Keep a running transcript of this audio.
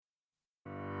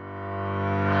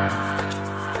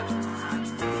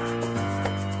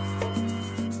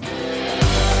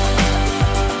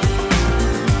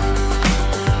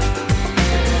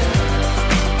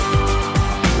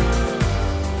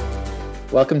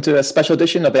Welcome to a special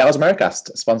edition of the Owls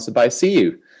Americast, sponsored by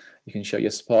CU. You can show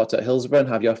your support at Hillsborough and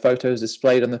have your photos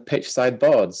displayed on the pitch side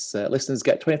boards. Listeners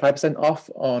get 25% off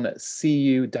on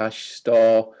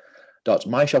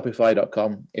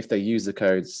cu-store.myshopify.com if they use the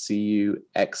code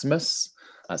CUXmas.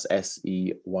 That's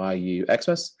SEYU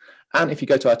Xmas. And if you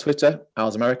go to our Twitter,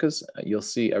 Owls Americas, you'll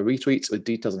see a retweet with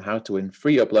details on how to win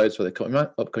free uploads for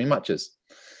the upcoming matches.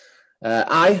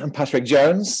 I am Patrick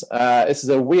Jones. This is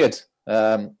a weird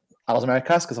Owls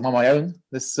Americast because I'm on my own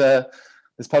this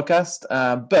podcast,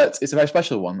 but it's a very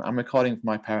special one. I'm recording from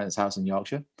my parents' house in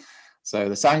Yorkshire, so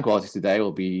the sound quality today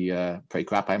will be pretty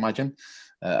crap, I imagine.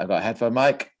 I've got a headphone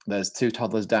mic. There's two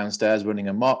toddlers downstairs running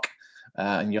amok,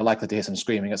 and you're likely to hear some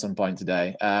screaming at some point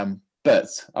today. But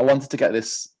I wanted to get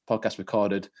this podcast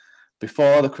recorded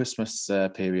before the Christmas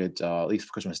period, or at least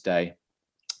for Christmas Day.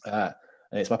 And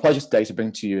it's my pleasure today to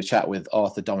bring to you a chat with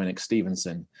author Dominic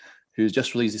Stevenson, who's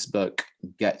just released this book,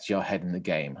 Get Your Head in the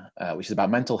Game, which is about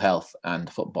mental health and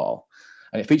football.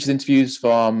 And it features interviews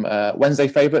from Wednesday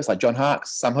favourites like John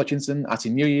Harkes, Sam Hutchinson, Ati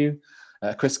Nuyu,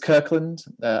 Chris Kirkland,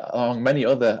 among many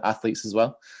other athletes as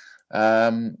well.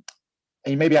 And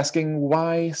you may be asking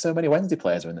why so many Wednesday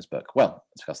players are in this book. Well,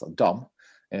 it's because Dom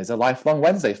is a lifelong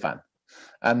Wednesday fan.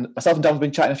 And myself and Dom have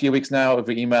been chatting a few weeks now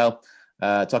over email,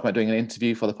 talking about doing an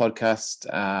interview for the podcast.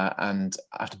 And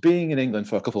after being in England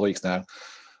for a couple of weeks now,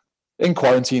 in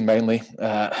quarantine mainly,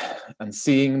 and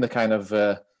seeing the kind of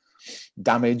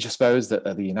damage, I suppose,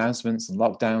 that the announcements and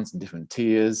lockdowns and different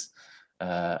tiers,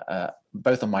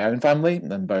 both on my own family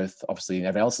and both obviously in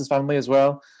everyone else's family as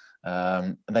well.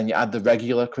 And then you add the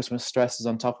regular Christmas stresses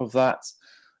on top of that.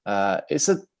 It's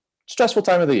a stressful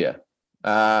time of the year.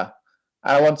 I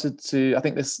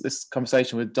think this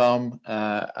conversation with Dom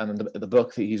and the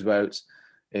book that he's wrote,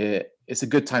 it's a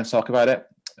good time to talk about it.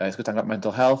 It's a good time about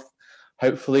mental health.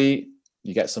 Hopefully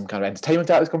you get some kind of entertainment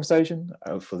out of this conversation.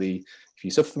 Hopefully if you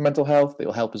suffer from mental health, it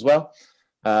will help as well.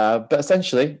 But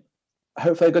essentially,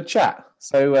 hopefully a good chat.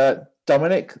 So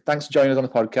Dominic, thanks for joining us on the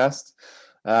podcast.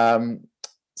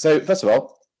 So first of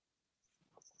all,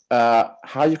 how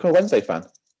are you become a Wednesday fan?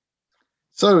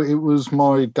 So it was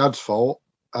my dad's fault.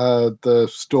 The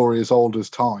story is old as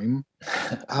time.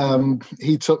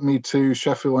 He took me to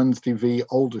Sheffield Wednesday v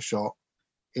Aldershot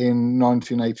in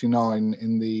 1989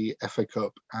 in the FA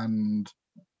Cup and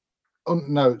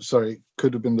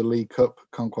could have been the League Cup,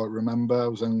 can't quite remember. I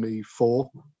was only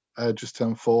just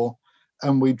turned 4,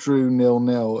 and we drew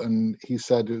 0-0, and he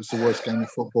said it was the worst game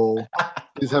of football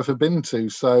he's ever been to.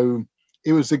 So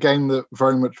it was a game that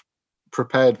very much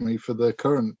prepared me for the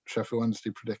current Sheffield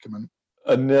Wednesday predicament.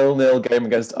 A 0-0 game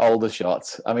against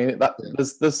Aldershot. I mean,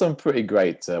 there's some pretty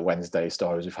great Wednesday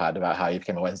stories we've had about how you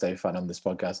became a Wednesday fan on this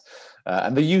podcast,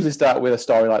 and they usually start with a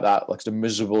story like that, like a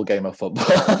miserable game of football.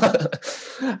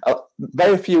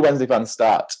 Very few Wednesday fans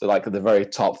start like at the very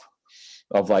top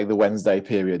of like the Wednesday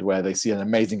period, where they see an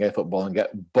amazing game of football and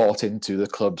get bought into the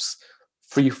club's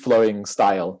free-flowing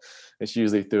style. It's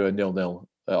usually through a 0-0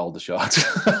 at Aldershot.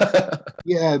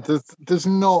 Yeah, there's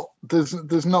not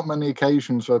many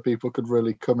occasions where people could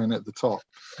really come in at the top.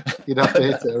 You'd have to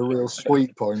hit it at a real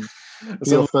sweet point.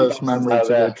 Your first memory to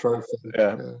get a trophy.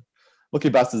 Yeah. Lucky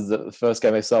bastards that the first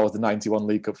game they saw was the 91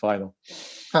 League Cup final.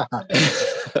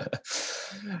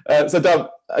 So Dom,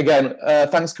 again,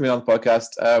 thanks for coming on the podcast.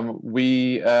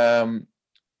 We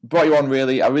brought you on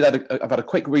really. I've had a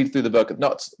quick read through the book,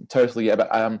 not totally yet,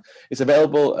 but it's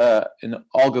available in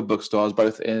all good bookstores,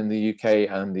 both in the UK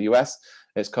and the US.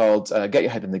 It's called Get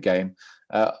Your Head in the Game.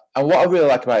 And what I really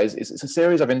like about it is it's a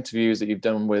series of interviews that you've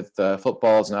done with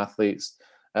footballers and athletes,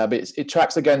 but it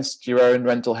tracks against your own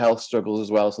mental health struggles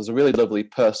as well. So there's a really lovely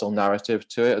personal narrative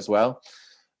to it as well.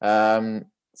 So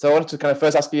I wanted to kind of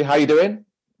first ask you, how you doing?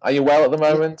 Are you well at the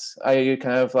moment? Are you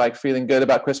kind of like feeling good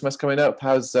about Christmas coming up?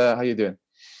 How you doing?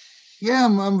 Yeah,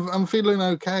 I'm feeling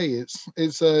okay.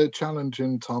 It's a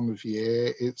challenging time of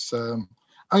year. It's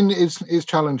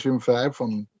challenging for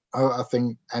everyone, I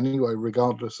think, anyway,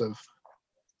 regardless of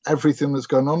everything that's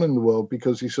going on in the world,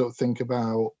 because you sort of think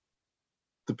about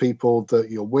the people that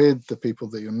you're with, the people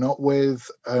that you're not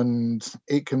with, and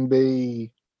it can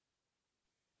be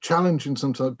challenging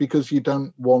sometimes because you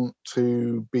don't want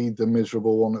to be the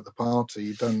miserable one at the party.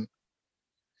 You don't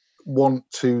want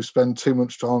to spend too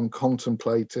much time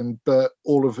contemplating, but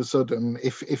all of a sudden,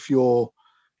 if you're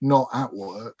not at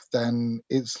work, then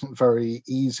it's very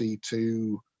easy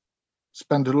to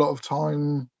spend a lot of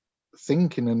time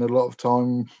thinking and a lot of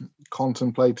time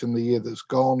contemplating the year that's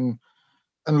gone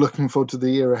and looking forward to the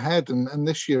year ahead. And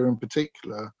this year in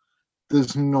particular,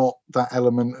 there's not that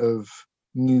element of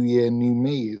new year, new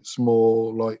me. It's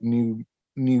more like new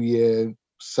year,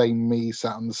 same me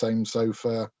sat on the same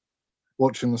sofa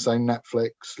watching the same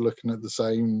Netflix, looking at the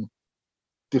same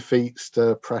defeats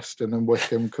to Preston and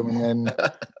Wickham coming in.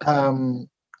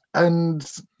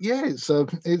 And yeah,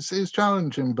 it's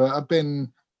challenging, but I've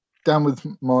been down with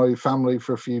my family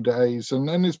for a few days,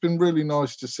 and it's been really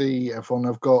nice to see everyone.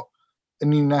 I've got a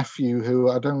new nephew who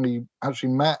I'd only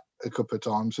actually met a couple of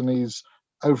times, and he's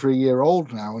over a year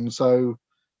old now, and so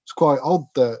it's quite odd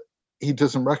that he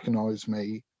doesn't recognise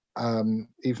me,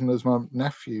 even as my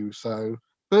nephew. So,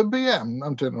 but yeah,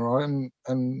 I'm doing all right.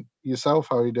 And yourself,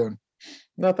 how are you doing?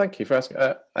 No, thank you for asking.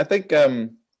 I think a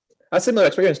similar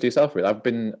experience to yourself, really. I've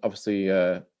been obviously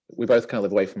we both kind of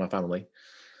live away from our family,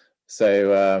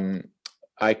 so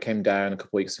I came down a couple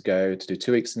of weeks ago to do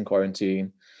 2 weeks in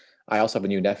quarantine. I also have a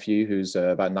new nephew who's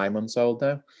about 9 months old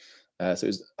now. So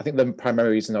it was, I think the primary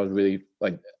reason I was really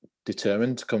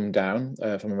determined to come down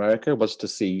from America was to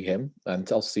see him and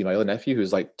to also see my other nephew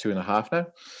who's like 2.5 now.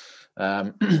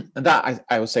 And that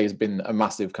I would say has been a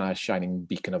massive kind of shining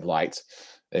beacon of light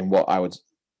in what I would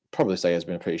probably say has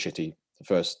been a pretty shitty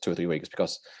first 2 or 3 weeks,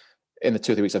 because in the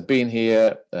 2 or 3 weeks I've been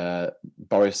here,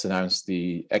 Boris announced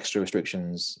the extra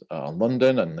restrictions on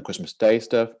London and the Christmas Day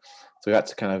stuff. So we had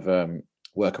to kind of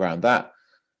work around that.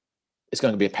 It's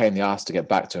going to be a pain in the ass to get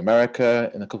back to America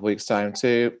in a couple of weeks' time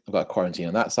too. I've got a quarantine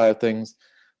on that side of things.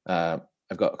 I've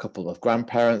got a couple of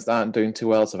grandparents that aren't doing too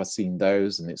well, so I've seen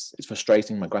those, and it's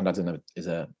frustrating. My granddad's in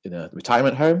a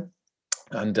retirement home,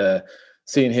 and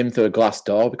seeing him through a glass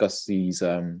door, because he's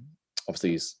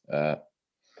obviously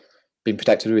been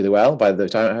protected really well by the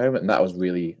retirement home, and that was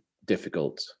really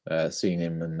difficult seeing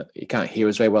him. And he can't hear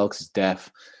us very well because he's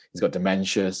deaf. He's got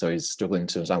dementia, so he's struggling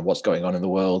to understand what's going on in the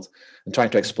world, and trying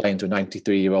to explain to a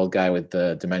 93-year-old guy with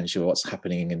dementia what's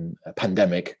happening in a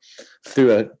pandemic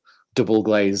through a double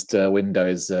glazed window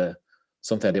is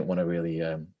something I didn't want to really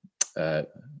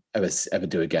ever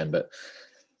do again. But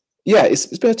yeah,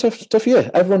 it's been a tough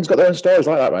year. Everyone's got their own stories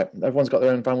like that, right? Everyone's got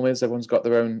their own families. Everyone's got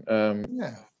their own.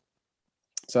 Yeah.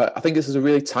 So I think this is a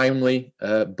really timely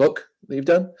book that you've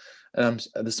done.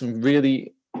 There's some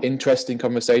really interesting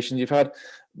conversations you've had.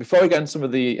 Before we get into some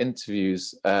of the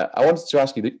interviews, I wanted to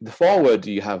ask you, the foreword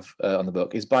you have on the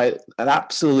book is by an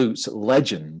absolute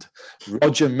legend,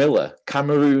 Roger Milla,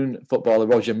 Cameroon footballer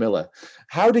Roger Milla.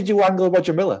 How did you angle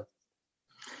Roger Milla?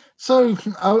 So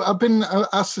I've been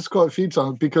asked this quite a few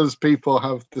times because people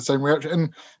have the same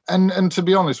reaction. And to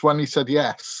be honest, when he said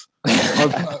yes,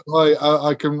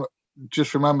 I can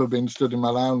just remember being stood in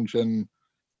my lounge and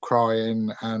crying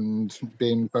and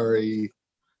being very,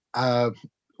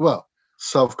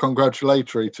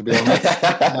 self-congratulatory, to be honest.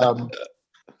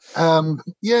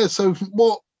 Yeah. So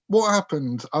what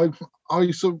happened?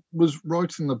 I sort of was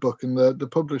writing the book, and the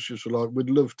publishers were like, "We'd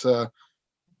love to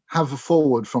have a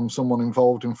forward from someone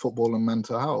involved in football and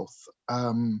mental health."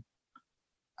 And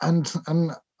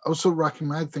I was sort of racking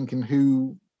my head thinking,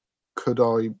 who could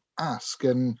I ask?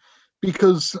 And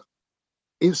because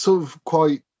it's sort of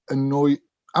quite annoying.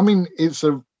 I mean, it's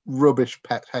a rubbish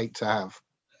pet hate to have,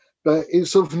 but it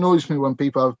sort of annoys me when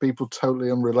people have people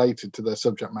totally unrelated to their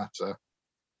subject matter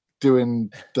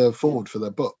doing the forward for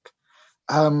their book.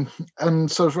 And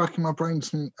so I was racking my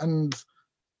brains and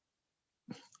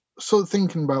sort of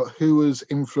thinking about who has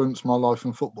influenced my life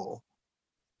in football.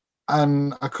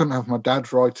 And I couldn't have my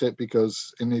dad write it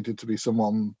because it needed to be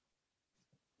someone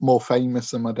more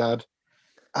famous than my dad.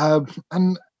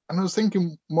 And I was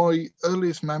thinking my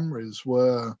earliest memories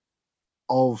were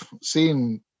of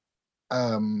seeing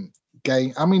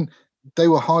game. I mean, they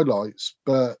were highlights,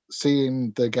 but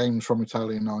seeing the games from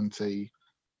Italia in '90,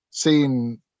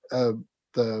 seeing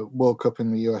the World Cup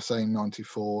in the USA in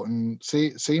 '94, and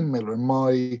seeing Milla. And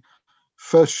my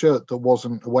first shirt that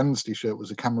wasn't a Wednesday shirt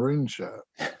was a Cameroon shirt,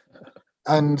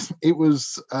 and it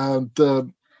was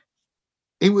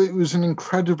it was an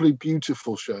incredibly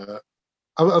beautiful shirt.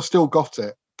 I've still got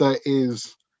it. That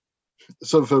is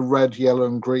sort of a red, yellow,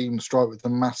 and green stripe with a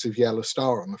massive yellow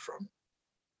star on the front.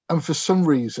 And for some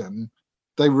reason,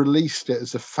 they released it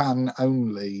as a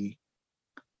fan-only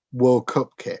World Cup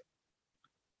kit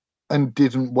and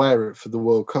didn't wear it for the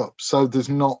World Cup. So there's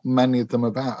not many of them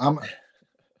about.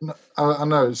 I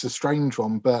know it's a strange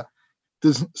one, but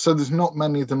there's not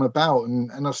many of them about,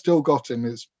 and I've still got it, and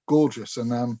it's gorgeous.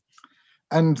 And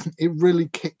it really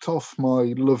kicked off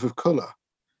my love of colour.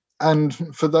 And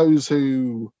for those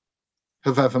who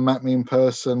have ever met me in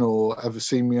person or ever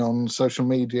seen me on social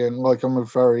media, and I'm a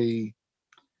very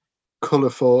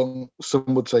colourful,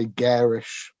 some would say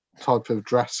garish type of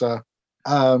dresser.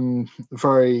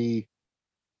 Very,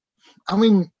 I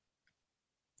mean,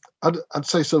 I'd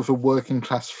say sort of a working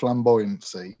class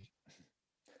flamboyancy.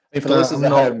 For the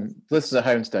listeners at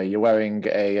home today, you're wearing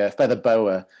a feather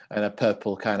boa and a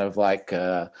purple kind of like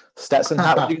Stetson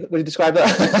hat. Would you describe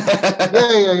that?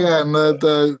 yeah, and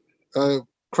the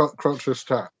crotchless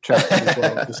chaps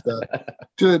as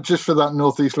well, just for that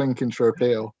Northeast Lincolnshire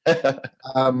appeal.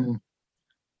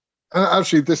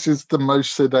 Actually, this is the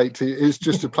most sedate. It's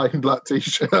just a plain black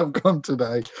t-shirt I've got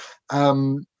today.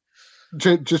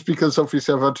 Just because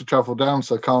obviously I've had to travel down,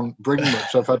 so I can't bring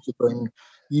much. I've had to bring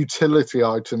utility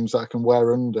items that I can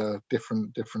wear under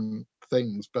different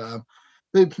things. But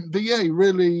yeah, he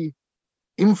really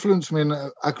influenced me. And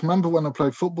I can remember when I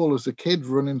played football as a kid,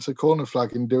 running to corner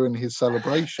flag and doing his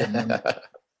celebration,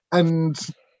 and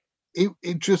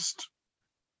it just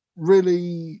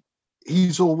really,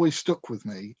 he's always stuck with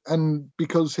me. And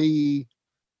because he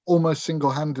almost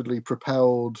single-handedly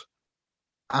propelled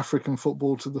African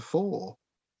football to the fore,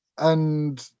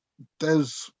 and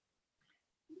there's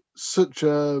such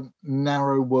a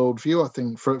narrow worldview, I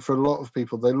think, for a lot of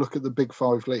people. They look at the big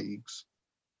 5 leagues,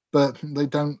 but they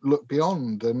don't look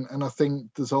beyond, and I think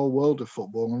there's a whole world of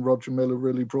football, and Roger Milla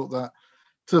really brought that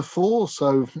to the fore.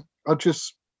 So I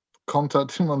just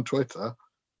contacted him on Twitter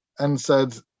and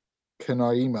said, can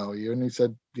I email you? And he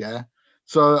said, yeah.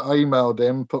 So I emailed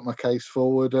him, put my case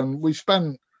forward, and we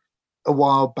spent a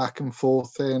while back and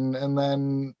forth and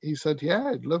then he said, yeah,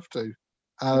 I'd love to.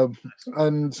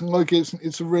 And like,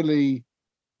 it's a really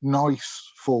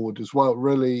nice forward as well,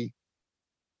 really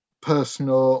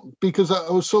personal, because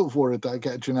I was sort of worried that I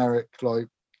get a generic, like,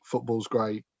 football's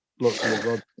great, lots of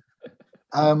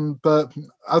love. But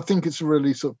I think it's a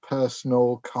really sort of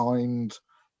personal,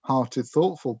 kind-hearted,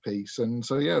 thoughtful piece. And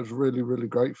so, yeah, I was really, really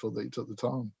grateful that he took the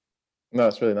time. No,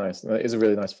 it's really nice. It is a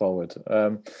really nice forward.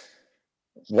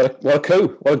 What a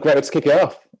coup! What a great way to kick it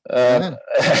off.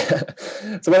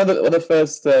 So one of the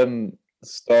first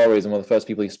stories and one of the first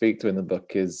people you speak to in the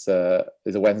book is a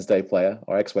Wednesday player,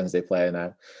 or ex-Wednesday player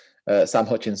now, Sam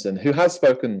Hutchinson, who has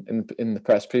spoken in the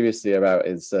press previously about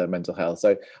his mental health.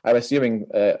 So I'm assuming,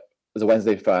 as a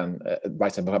Wednesday fan,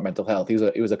 writing about mental health, he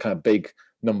was a kind of big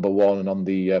number one and on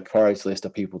the priority list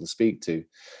of people to speak to.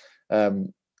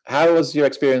 How was your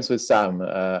experience with Sam?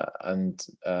 And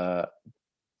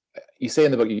you say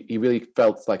in the book he really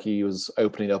felt like he was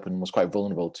opening up and was quite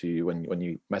vulnerable to you when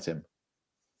you met him.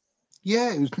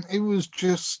 Yeah, it was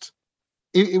just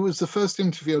it was the first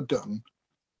interview I'd done,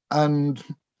 and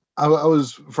I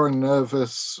was very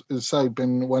nervous. As I say,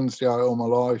 been Wednesday all my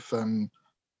life, and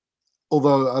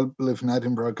although I live in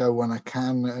Edinburgh, I go when I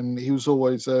can. And he was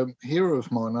always a hero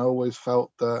of mine. I always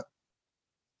felt that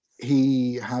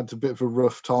he had a bit of a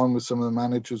rough time with some of the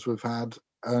managers we've had,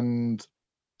 and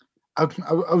I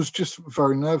was just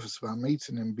very nervous about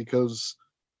meeting him because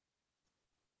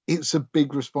it's a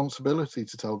big responsibility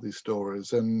to tell these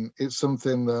stories, and it's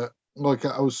something that, like,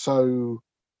 I was so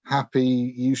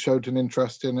happy you showed an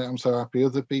interest in it. I'm so happy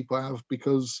other people have,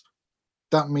 because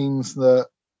that means that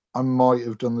I might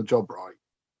have done the job right,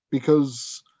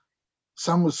 because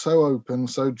Sam was so open,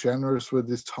 so generous with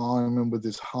his time and with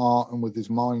his heart and with his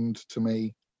mind to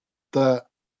me, that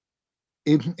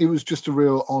it was just a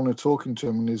real honour talking to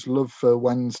him, and his love for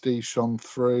Wednesday shone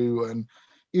through. And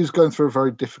he was going through a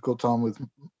very difficult time with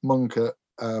Munkett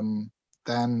then,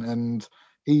 and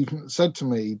he said to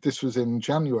me, this was in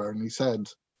January, and he said,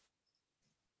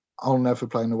 I'll never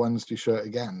play in a Wednesday shirt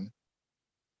again.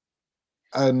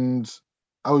 And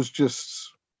I was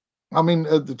just, I mean,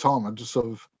 at the time, I just sort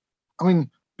of,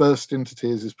 burst into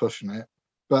tears is pushing it,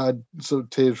 but I sort of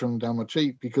tears running down my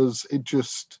cheek, because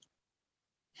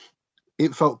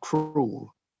it felt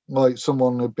cruel, like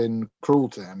someone had been cruel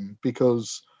to him,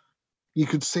 because you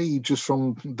could see just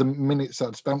from the minutes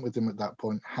I'd spent with him at that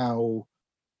point how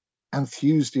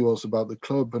enthused he was about the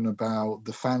club and about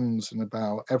the fans and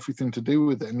about everything to do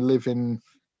with it, and living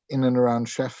in and around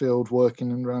Sheffield,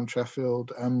 working in and around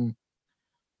Sheffield. And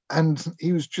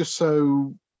he was just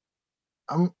so,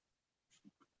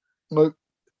 like,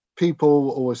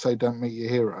 people always say don't meet your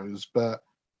heroes, but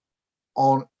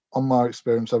on my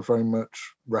experience, I very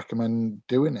much recommend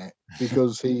doing it,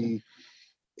 because he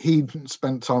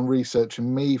spent time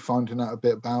researching me, finding out a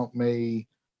bit about me.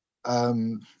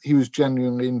 He was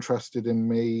genuinely interested in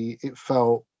me. It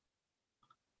felt,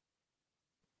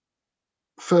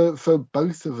 for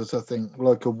both of us, I think,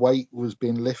 like a weight was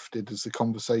being lifted as the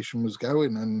conversation was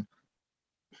going, and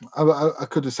I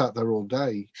could have sat there all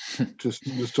day just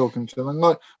talking to him. And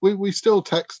like, we still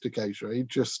text occasionally,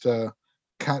 just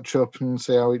catch up and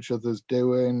see how each other's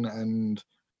doing. And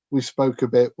we spoke a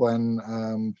bit when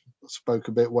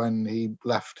he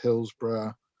left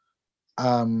Hillsborough.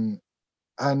 And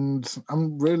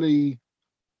I'm really,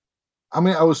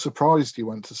 I was surprised he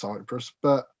went to Cyprus,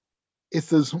 but if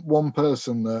there's one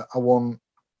person that I want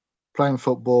playing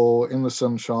football in the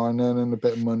sunshine, earning a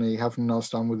bit of money, having a nice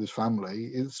time with his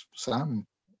family, it's Sam.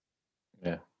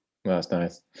 Yeah, well, that's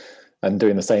nice. And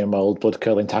doing the same old blood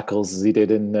curling tackles as he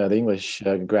did in the English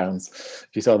grounds. If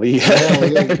you saw the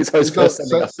his first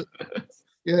sending off.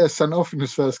 Yeah, sent off in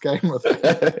his first game, I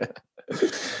think.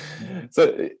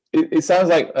 So it sounds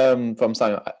like from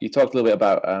Sam, you talked a little bit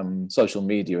about social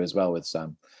media as well with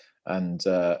Sam. And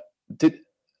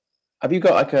have you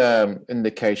got like an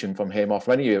indication from him or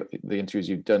from any of the interviews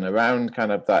you've done around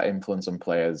kind of that influence on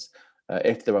players,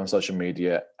 if they're on social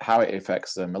media, how it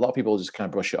affects them? A lot of people just kind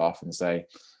of brush it off and say,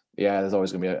 yeah, there's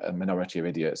always going to be a minority of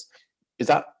idiots. Is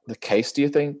that the case, do you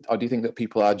think? Or do you think that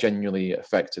people are genuinely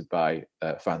affected by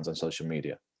fans on social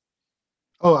media?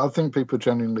 Oh, I think people are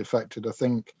genuinely affected. I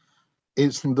think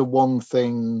it's the one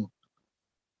thing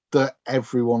that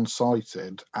everyone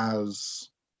cited as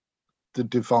the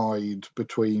divide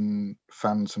between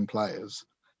fans and players.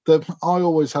 That I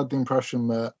always had the impression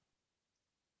that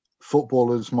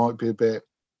footballers might be a bit,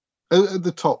 at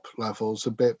the top levels,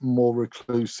 a bit more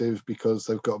reclusive because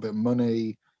they've got a bit of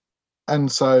money, and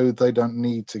so they don't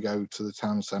need to go to the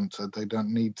town centre. They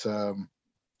don't need to,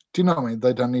 do you know what I mean?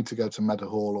 They don't need to go to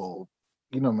Meadowhall or,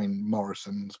 you know what I mean,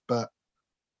 Morrison's. But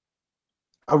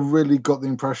I really got the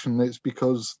impression that it's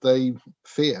because they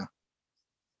fear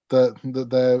that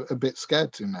they're a bit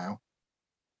scared to now.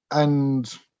 And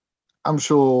I'm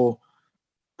sure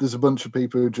there's a bunch of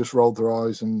people who just rolled their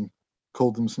eyes and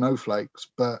called them snowflakes.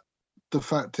 But the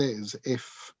fact is,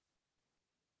 if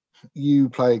you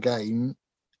play a game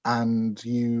and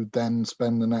you then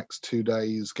spend the next 2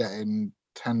 days getting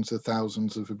tens of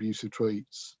thousands of abusive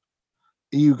tweets,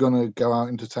 are you going to go out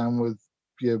into town with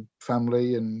your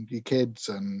family and your kids?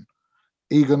 And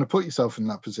are you going to put yourself in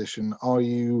that position? Are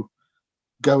you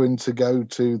going to go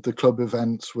to the club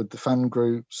events with the fan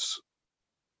groups,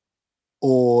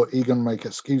 or are you going to make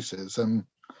excuses? And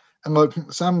like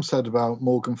Sam said about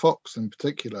Morgan Fox in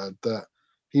particular, that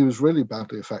he was really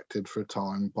badly affected for a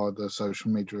time by the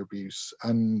social media abuse.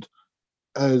 And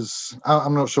as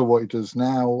I'm not sure what he does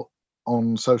now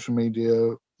on social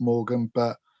media, Morgan,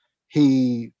 but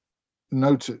he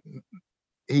noticeably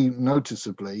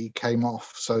came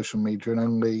off social media and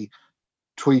only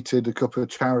tweeted a couple of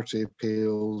charity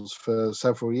appeals for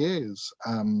several years,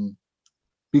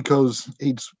 because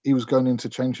he was going into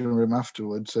changing room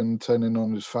afterwards and turning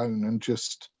on his phone and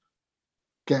just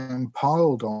getting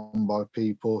piled on by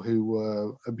people who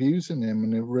were abusing him,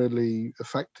 and it really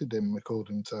affected him,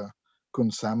 according to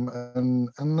Sam.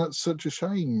 And that's such a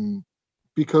shame,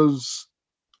 because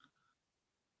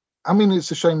I mean,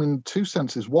 it's a shame in two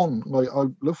senses. One, like, I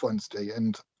love Wednesday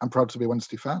and I'm proud to be a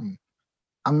Wednesday fan.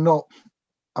 I'm not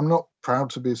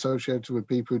proud to be associated with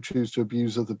people who choose to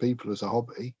abuse other people as a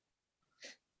hobby.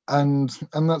 And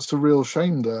that's a real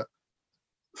shame that,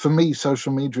 for me,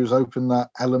 social media has opened that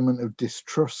element of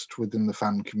distrust within the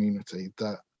fan community,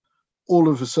 that all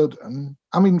of a sudden,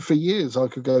 I mean, for years I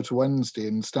could go to Wednesday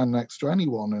and stand next to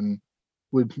anyone and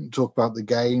we'd talk about the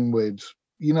game, we'd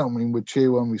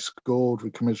cheer when we scored,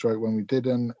 we'd commiserate when we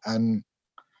didn't. And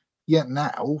yet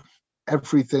now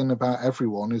everything about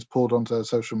everyone is poured onto their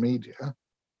social media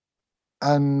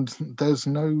and there's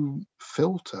no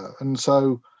filter. And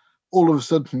so all of a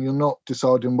sudden you're not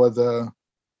deciding whether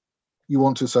you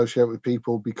want to associate with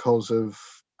people because of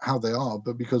how they are,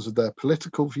 but because of their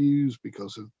political views,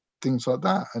 because of things like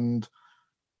that. And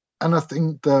I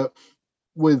think that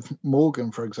with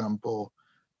Morgan, for example,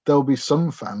 there'll be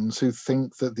some fans who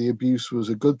think that the abuse was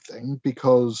a good thing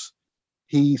because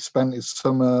he spent his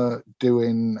summer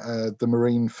doing the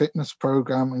marine fitness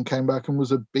program and came back and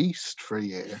was a beast for a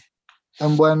year.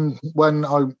 And when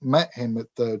I met him at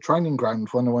the training ground,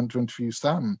 when I went to interview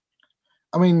Sam,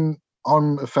 I mean,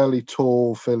 I'm a fairly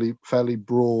tall, fairly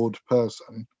broad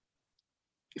person.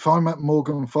 If I met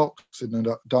Morgan Fox in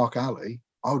a dark alley,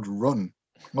 I would run.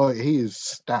 Like, he is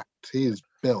stacked, he is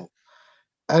built.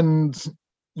 And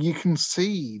you can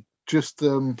see just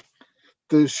the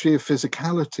sheer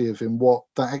physicality of him, what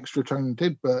that extra training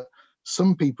did. But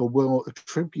some people will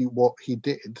attribute what he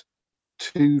did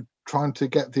to trying to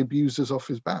get the abusers off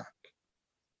his back.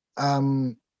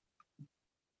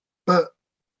 But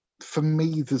for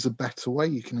me, there's a better way.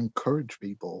 You can encourage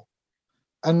people.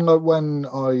 And like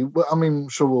I'm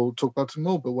sure we'll talk about it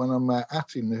more, but when I met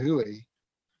Ati Nahui,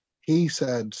 he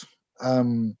said,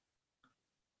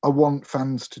 I want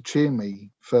fans to cheer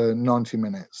me for 90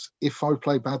 minutes. If I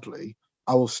play badly,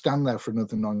 I will stand there for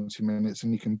another 90 minutes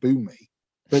and you can boo me,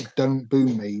 but don't boo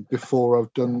me before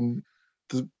I've done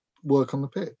the work on the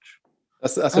pitch.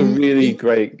 That's a And really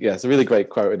great, yeah, it's a really great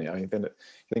quote, isn't it? I mean,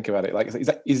 think about it. Like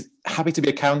he's happy to be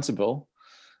accountable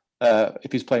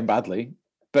if he's playing badly,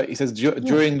 but he says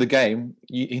during the game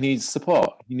he needs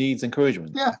support, he needs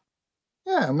encouragement. yeah,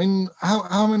 yeah. I mean,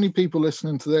 how many people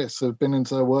listening to this have been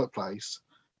into their workplace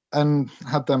and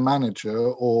had their manager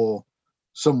or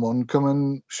someone come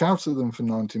and shout at them for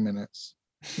 90 minutes?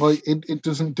 Like it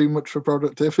doesn't do much for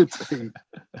productivity.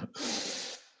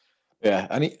 Yeah,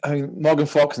 and I mean, Morgan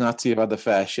Fox and Atty have had the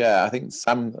fair share. I think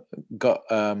Sam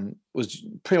was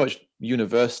pretty much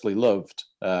universally loved.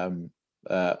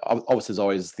 Obviously, there's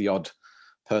always the odd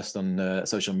person on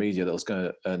social media that was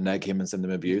going to neg him and send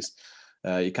him abuse.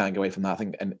 You can't get away from that. I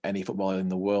think any footballer in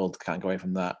the world can't get away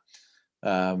from that.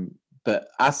 But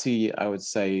Atty, I would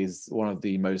say, is one of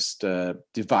the most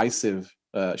divisive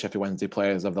Sheffield Wednesday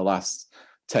players of the last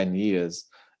 10 years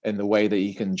in the way that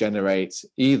he can generate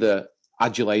either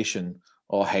adulation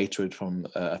or hatred from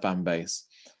a fan base.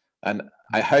 And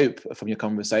I hope from your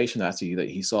conversation, Atty, that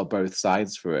he saw both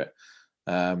sides for it.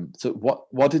 So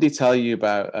what did he tell you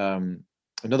about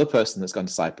another person that's gone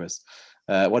to Cyprus?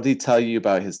 What did he tell you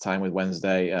about his time with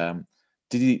Wednesday?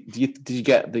 Did you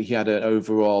get that he had an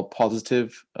overall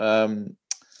positive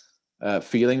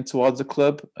feeling towards the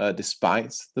club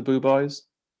despite the Boo Boys?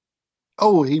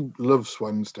 Oh, he loves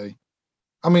Wednesday.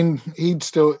 I mean, he'd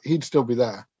still be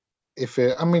there if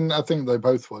it. I mean, I think they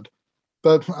both would,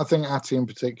 but I think Atty in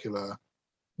particular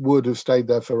would have stayed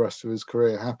there for the rest of his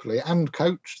career happily and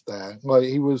coached there. Like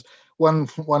he was when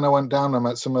I went down, I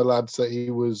met some of the lads that he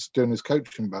was doing his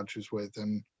coaching badges with,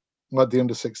 and like the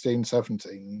under 16,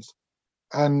 17s,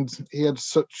 and he had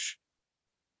such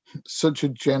a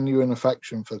genuine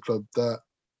affection for the club that.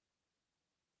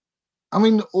 I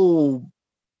mean, all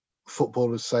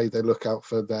footballers say they look out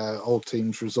for their old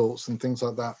team's results and things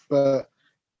like that, but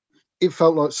it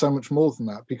felt like so much more than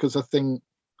that, because I think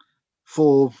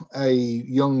for a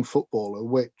young footballer,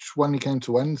 which when he came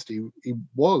to Wednesday, he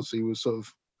was sort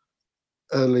of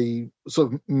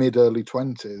mid-early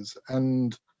 20s,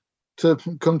 and to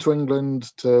come to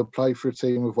England to play for a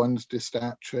team of Wednesday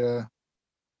stature,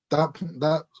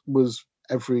 that was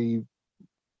every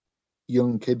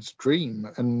young kid's dream,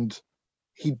 and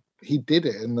he did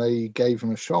it, and they gave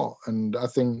him a shot. And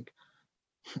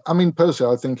I mean,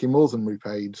 personally, I think he more than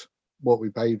repaid what we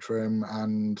paid for him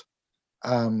and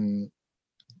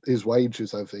his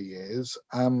wages over the years.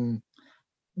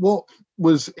 What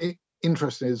was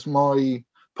interesting is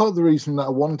part of the reason that I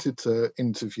wanted to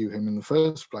interview him in the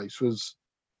first place was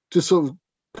to sort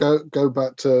of go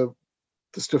back to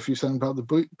the stuff you said about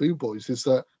the Boo Boys, is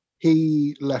that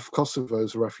he left Kosovo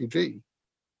as a refugee.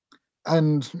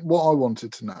 And what I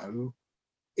wanted to know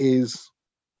is,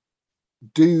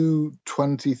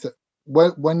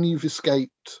 when you've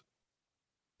escaped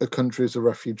a country as a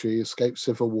refugee, escaped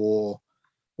civil war,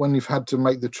 when you've had to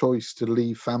make the choice to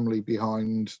leave family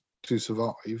behind to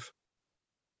survive,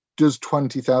 does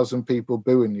 20,000 people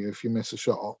booing you if you miss a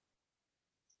shot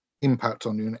impact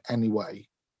on you in any way?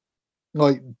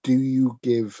 Like, do you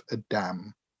give a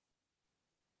damn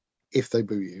if they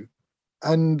boo you?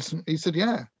 And he said,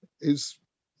 yeah,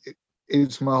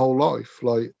 it's my whole life.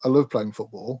 Like, I love playing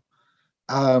football.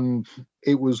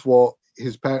 It was what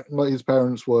his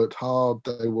parents worked hard.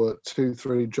 They worked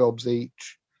 2-3 jobs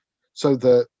each so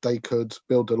that they could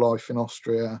build a life in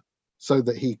Austria, so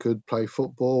that he could play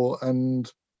football.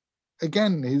 And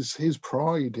again, his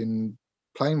pride in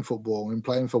playing football and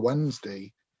playing for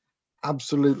Wednesday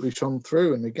absolutely shone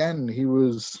through. And again, he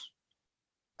was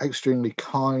extremely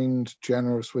kind,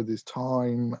 generous with his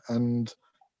time, and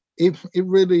it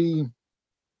really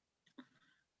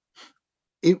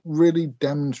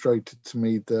demonstrated to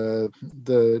me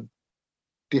the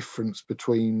difference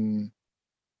between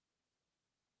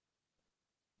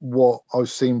what I've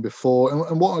seen before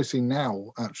and what I see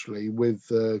now, actually, with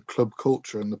the club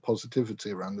culture and the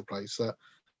positivity around the place. That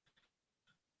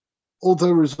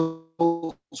although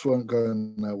results weren't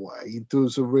going their way, there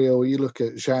was a real. You look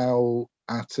at Zhao,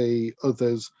 Atty,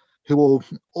 others who will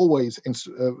always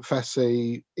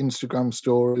Fessy, Instagram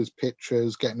stories,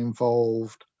 pictures, getting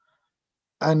involved.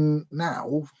 And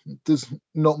now there's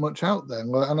not much out there.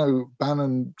 Like, I know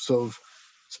Bannon sort of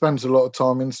spends a lot of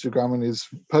time Instagramming his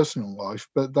personal life,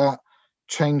 but that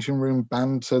changing room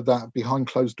banter, that behind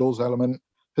closed doors element,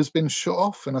 has been shut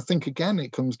off. And I think, again,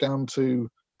 it comes down to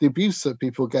the abuse that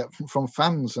people get from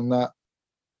fans, and that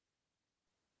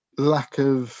lack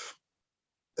of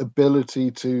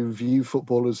ability to view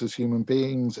footballers as human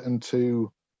beings and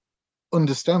to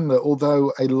understand that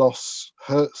although a loss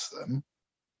hurts them,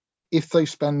 if they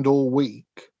spend all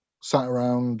week sat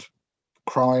around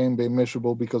crying, being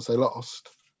miserable because they lost,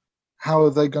 how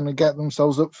are they going to get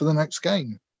themselves up for the next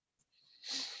game?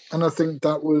 And I think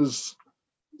that was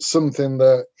something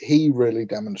that he really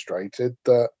demonstrated,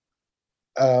 that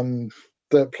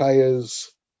that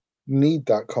players need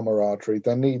that camaraderie,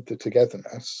 they need the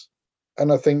togetherness.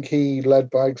 And I think he led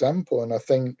by example. And I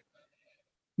think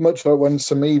much like when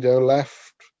Semedo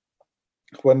left,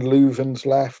 when Leuven's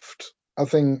left, I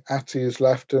think Ati has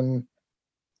left, and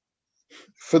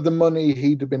for the money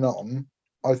he'd have been on,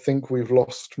 I think we've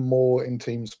lost more in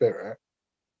team spirit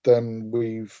than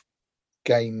we've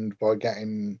gained by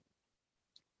getting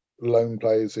lone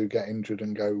players who get injured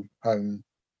and go home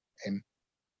in,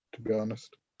 to be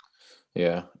honest.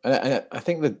 Yeah, and I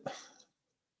think that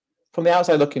from the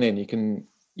outside looking in,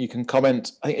 you can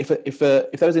comment. I think if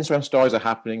those Instagram stories are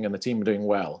happening and the team are doing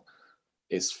well,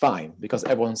 it's fine because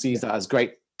everyone sees that as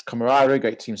great camaraderie,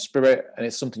 great team spirit, and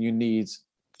it's something you need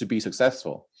to be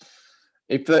successful.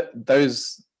 If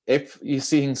you're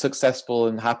seeing successful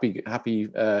and happy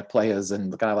players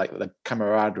and kind of like the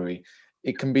camaraderie,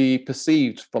 it can be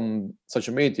perceived from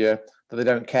social media that they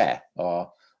don't care,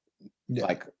 or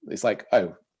like it's like,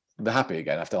 oh, they're happy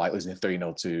again after like losing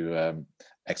 3-0 to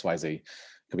XYZ.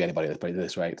 Could be anybody that's played at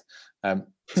this rate. So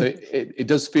it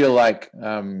does feel like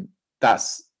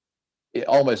it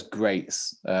almost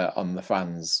grates on the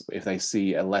fans if they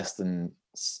see a less than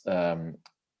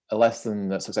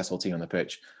successful team on the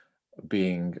pitch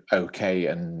being okay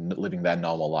and living their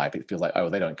normal life. It feels like, oh,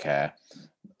 they don't care.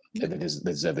 They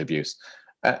deserve the abuse.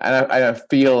 And I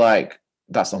feel like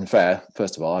that's unfair,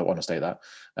 first of all. I want to state that.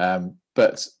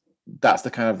 But that's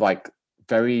the kind of like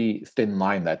very thin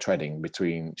line they're treading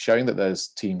between showing that there's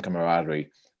team camaraderie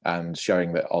and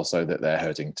showing that also that they're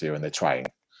hurting too and they're trying.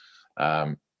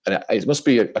 And it must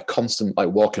be a constant like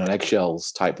walking on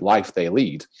eggshells type life they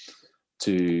lead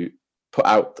to put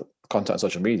out content on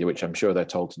social media, which I'm sure they're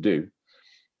told to do,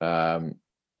 and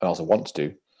also want to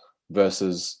do,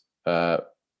 versus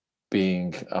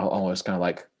being almost kind of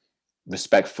like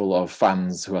respectful of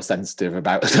fans who are sensitive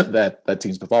about their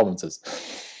team's performances.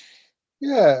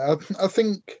 Yeah, I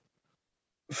think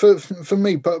for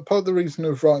me, but part of the reason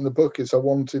of writing the book is I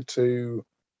wanted to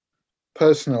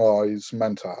personalize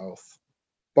mental health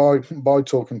by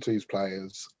talking to these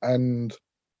players, and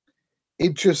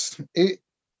it's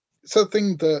a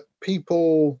thing that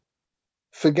people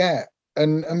forget,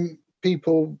 and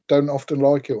people don't often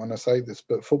like it when I say this,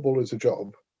 but football is a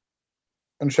job,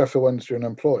 and Sheffield Wednesday are an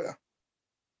employer.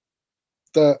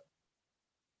 That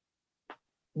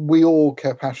we all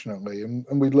care passionately and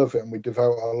we love it and we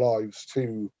devote our lives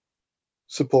to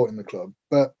supporting the club.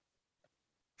 But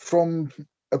from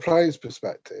a player's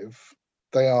perspective,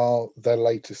 they are their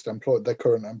latest employer, their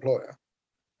current employer.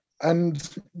 And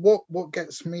what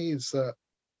gets me is that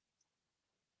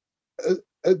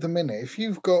at the minute, if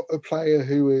you've got a player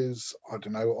who is, I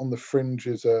don't know, on the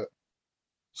fringes at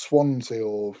Swansea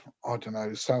or, I don't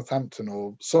know, Southampton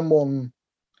or someone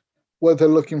where they're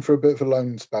looking for a bit of a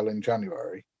loan spell in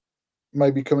January,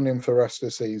 maybe coming in for the rest of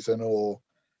the season or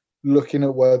looking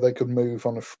at where they could move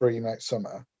on a free next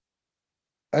summer,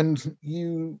 and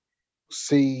you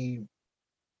see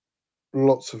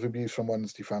lots of abuse from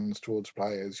Wednesday fans towards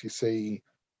players. You see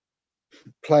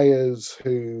players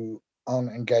who aren't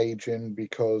engaging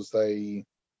because they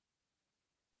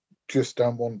just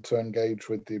don't want to engage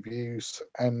with the abuse.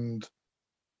 And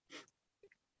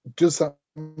does that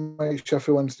make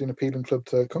Sheffield Wednesday an appealing club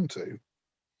to come to?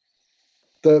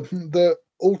 The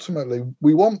ultimately,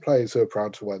 we want players who are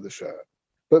proud to wear the shirt,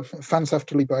 but fans have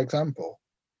to lead by example,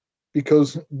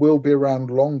 because we'll be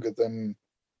around longer than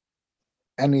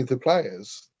any of the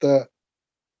players. That,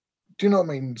 do you know what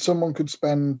I mean? Someone could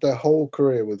spend their whole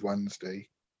career with Wednesday,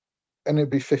 and it'd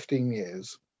be 15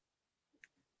 years.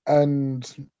 And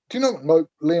do you know, like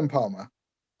Liam Palmer?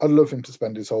 I'd love him to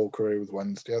spend his whole career with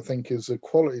Wednesday. I think he's a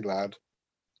quality lad.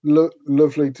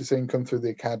 Lovely to see him come through the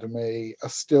academy. I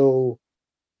still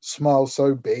smile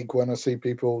so big when I see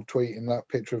people tweeting that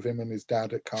picture of him and his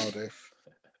dad at Cardiff.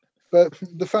 But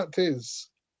the fact is,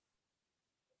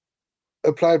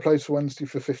 a player plays for Wednesday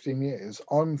for 15 years.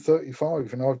 I'm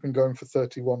 35 and I've been going for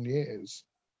 31 years.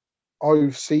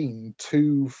 I've seen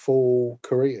 2 full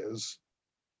careers.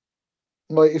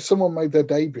 Like, if someone made their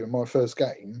debut in my first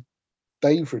game,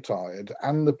 they've retired,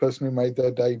 and the person who made their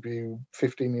debut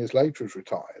 15 years later has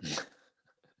retired.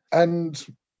 And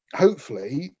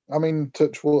hopefully, I mean,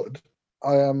 touch wood,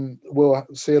 will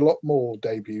see a lot more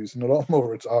debuts and a lot more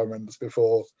retirements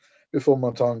before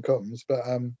my time comes. But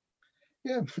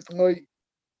yeah, like,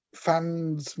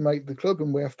 fans make the club,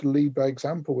 and we have to lead by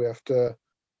example. We have to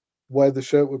wear the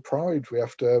shirt with pride. We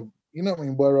have to, you know what I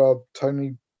mean, wear our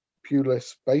Tony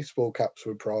Pulis baseball caps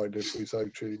with pride if we so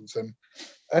choose,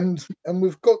 and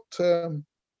we've got to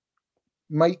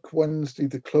make Wednesday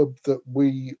the club that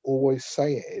we always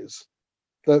say it is.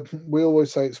 That we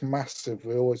always say it's massive,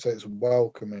 we always say it's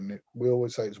welcoming, we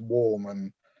always say it's warm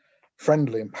and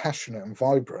friendly and passionate and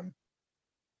vibrant.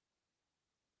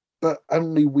 But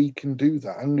only we can do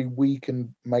that. Only we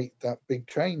can make that big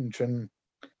change. And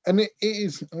it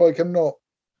is like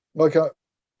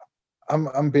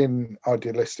I'm being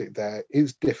idealistic there.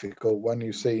 It's difficult when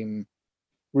you've seen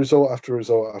result after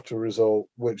result after result,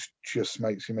 which just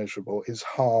makes you miserable. It's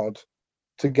hard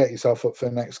to get yourself up for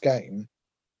the next game.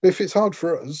 But if it's hard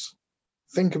for us,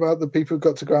 think about the people who've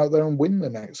got to go out there and win the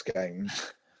next game.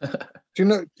 Do you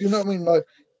know what I mean? Like,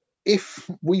 if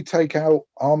we take out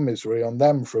our misery on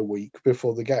them for a week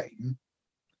before the game,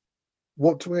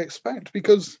 what do we expect?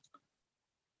 Because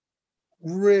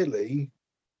really,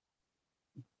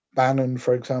 Bannon,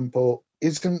 for example,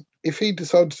 isn't, if he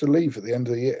decides to leave at the end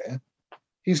of the year,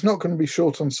 he's not going to be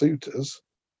short on suitors.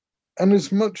 And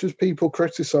as much as people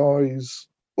criticise,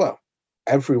 well,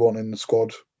 everyone in the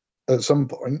squad at some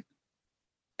point,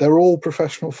 they're all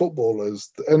professional footballers.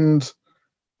 And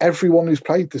everyone who's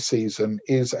played this season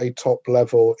is a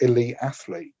top-level elite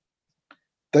athlete.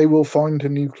 They will find a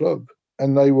new club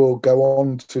and they will go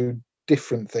on to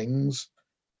different things.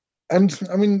 And,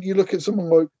 I mean, you look at someone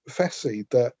like Fessy,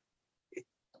 that,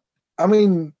 I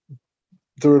mean,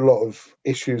 there are a lot of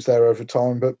issues there over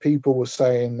time, but people were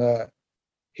saying that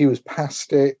he was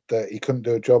past it, that he couldn't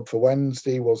do a job for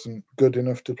Wednesday, wasn't good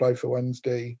enough to play for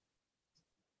Wednesday.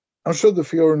 I'm sure the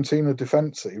Fiorentina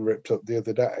defence that he ripped up the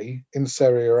other day in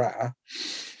Serie A,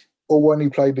 or when he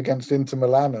played against Inter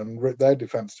Milan and ripped their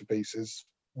defence to pieces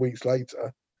weeks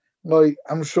later, like,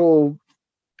 I'm sure,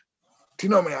 do you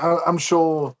know what I mean? I'm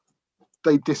sure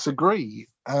they disagree.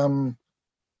 And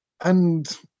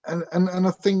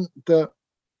I think that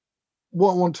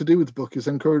what I want to do with the book is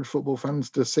encourage football fans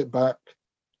to sit back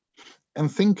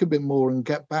and think a bit more and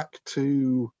get back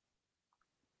to,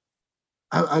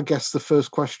 I guess, the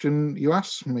first question you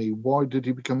asked me: why did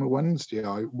you become a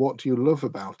Wednesdayite? What do you love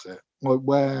about it? Like,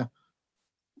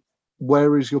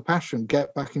 where is your passion?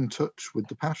 Get back in touch with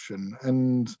the passion,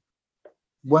 and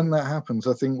when that happens,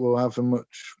 I think we'll have a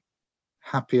much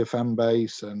happier fan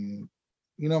base, and,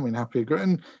 you know what I mean, happier.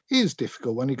 And it is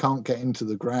difficult when you can't get into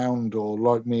the ground, or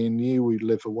like me and you, we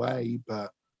live away,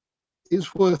 but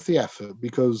it's worth the effort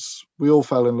because we all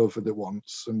fell in love with it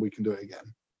once, and we can do it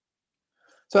again.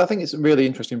 So I think it's a really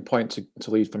interesting point to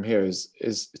lead from here is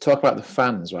talk about the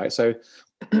fans, right? So,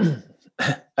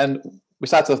 and we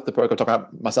started off the program talking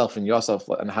about myself and yourself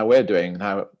and how we're doing and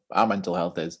how our mental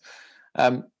health is.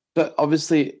 But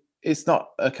obviously, it's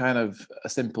not a kind of a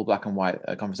simple black and white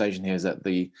conversation here. Is that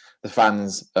the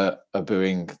fans are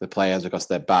booing the players because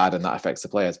they're bad and that affects the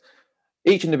players.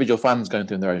 Each individual fan's going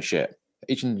through their own shit.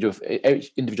 Each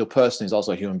individual person is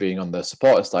also a human being on the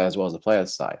supporter side as well as the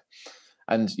players' side.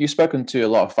 And you've spoken to a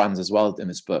lot of fans as well in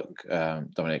this book,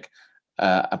 Dominic,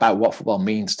 about what football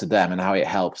means to them and how it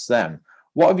helps them.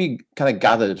 What have you kind of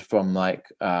gathered from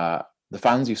the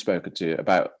fans you've spoken to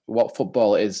about what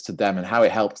football is to them and how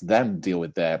it helps them deal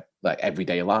with their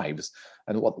everyday lives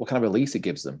and what kind of release it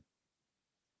gives them?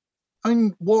 I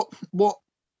mean, what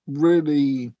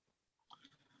really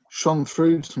shone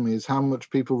through to me is how much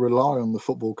people rely on the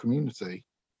football community,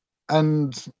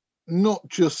 and not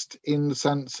just in the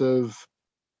sense of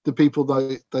the people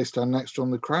they stand next to on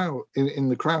the crowd in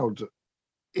the crowd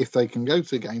if they can go to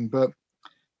the game, but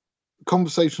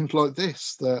conversations like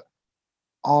this that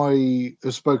I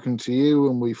have spoken to you,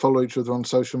 and we follow each other on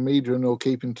social media and all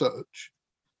keep in touch.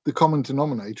 The common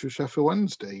denominator is Sheffield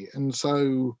Wednesday, and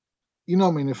so, you know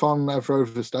what I mean, if I'm ever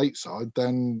over stateside,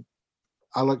 then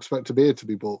I'll expect a beer to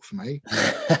be bought for me.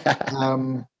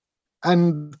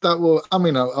 And that will, I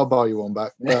mean, I'll buy you one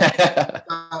back.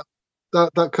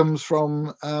 But that comes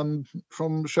from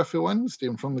Sheffield Wednesday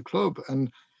and from the club.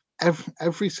 And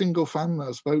every single fan that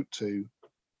I spoke to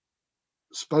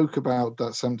spoke about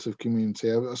that sense of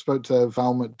community. I spoke to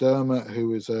Val McDermott,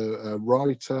 who is a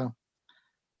writer,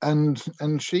 and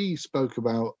she spoke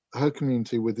about her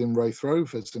community within Raith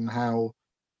Rovers and how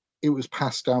it was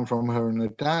passed down from her and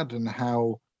her dad, and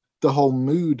how the whole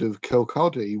mood of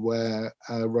Kilcoddy, where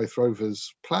Raith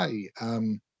Rovers play,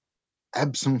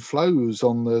 ebbs and flows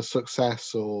on the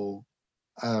success or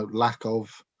lack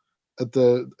of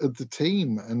the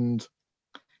team. And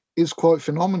it's quite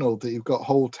phenomenal that you've got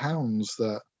whole towns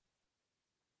that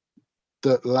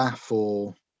laugh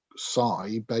or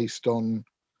sigh based on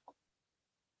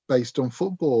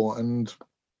football. And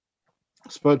I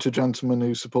spoke to a gentleman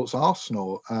who supports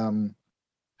Arsenal,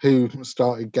 who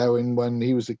started going when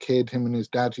he was a kid. Him and his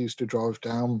dad used to drive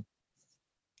down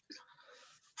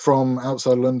from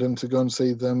outside London to go and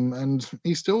see them, and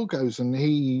he still goes. And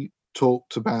he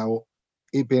talked about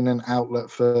it being an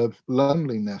outlet for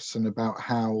loneliness and about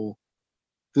how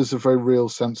there's a very real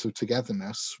sense of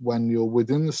togetherness when you're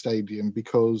within the stadium,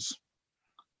 because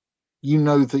you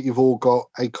know that you've all got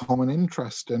a common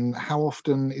interest. And how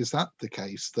often is that the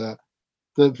case, that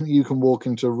you can walk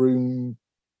into a room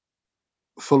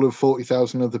full of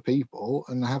 40,000 other people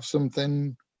and have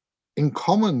something in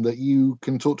common that you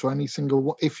can talk to any single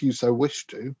one, if you so wish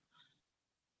to,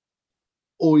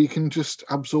 or you can just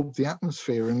absorb the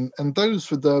atmosphere. And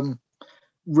those were the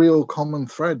real common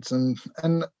threads. And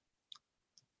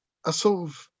I sort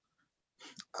of,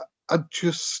 I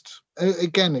just,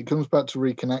 again, it comes back to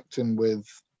reconnecting with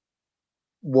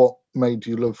what made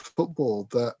you love football,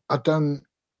 that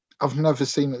I've never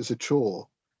seen it as a chore.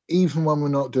 Even when we're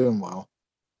not doing well,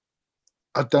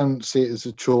 I don't see it as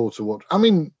a chore to watch. I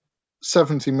mean,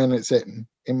 70 minutes in,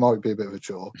 it might be a bit of a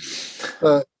chore,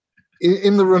 but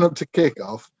in the run up to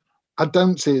kickoff, I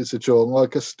don't see it as a chore.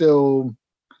 Like, I still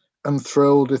am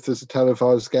thrilled if there's a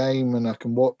televised game and I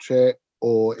can watch it,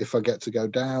 or if I get to go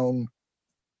down.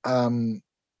 And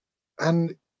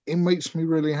it makes me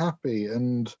really happy.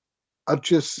 And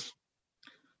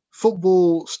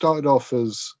football started off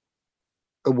as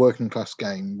a working class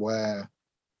game where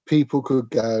people could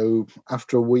go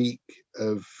after a week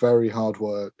of very hard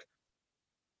work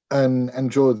and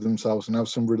enjoy themselves and have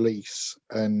some release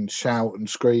and shout and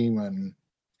scream and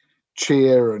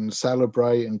cheer and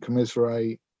celebrate and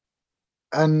commiserate.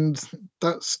 And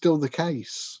that's still the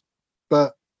case.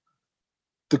 But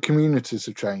the communities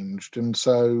have changed. And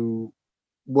so,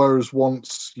 whereas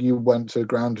once you went to a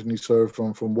ground and you saw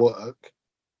everyone from work,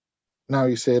 now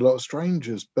you see a lot of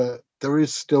strangers. But there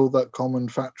is still that common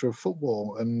factor of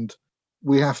football, and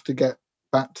we have to get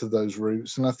back to those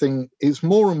roots. And I think it's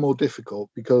more and more difficult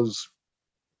because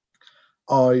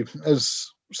I, as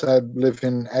said, live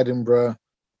in Edinburgh.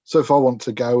 So if I want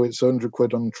to go, it's 100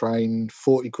 quid on the train,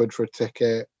 40 quid for a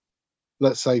ticket,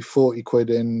 let's say 40 quid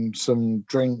in some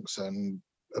drinks and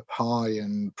a pie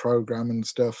and program and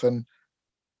stuff. And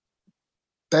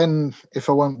then if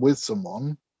I went with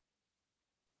someone,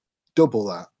 double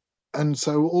that. And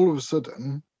so all of a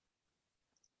sudden,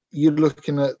 you're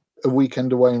looking at a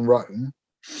weekend away in Rome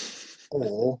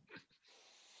or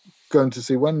going to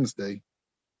see Wednesday.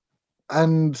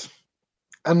 And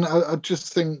I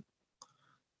just think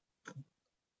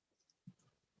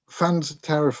fans are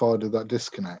terrified of that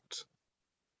disconnect.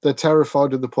 They're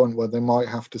terrified of the point where they might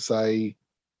have to say,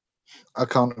 I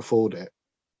can't afford it,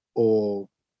 or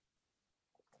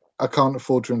I can't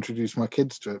afford to introduce my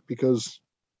kids to it, because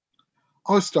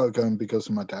I started going because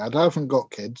of my dad. I haven't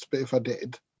got kids, but if I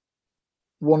did,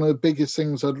 one of the biggest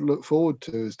things I'd look forward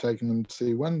to is taking them to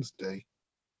see Wednesday.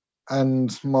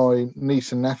 And my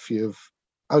niece and nephew have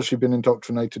actually been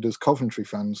indoctrinated as Coventry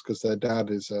fans because their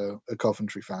dad is a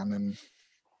Coventry fan.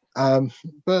 And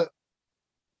but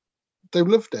they've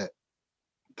loved it.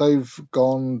 They've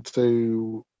gone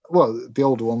to, well, the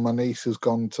older one, my niece, has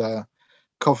gone to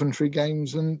Coventry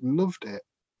games and loved it.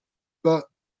 But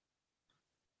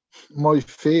my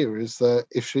fear is that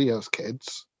if she has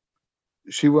kids,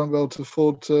 she won't be able to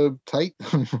afford to take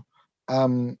them.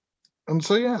 And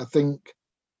so, yeah, I think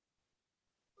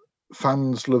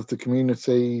fans love the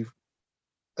community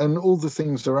and all the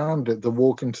things around it, the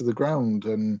walk into the ground.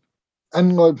 And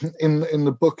like in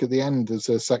the book at the end, there's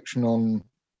a section on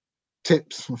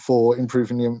tips for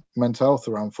improving your mental health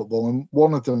around football. And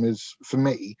one of them is, for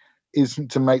me, is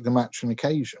to make the match an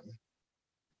occasion.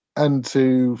 And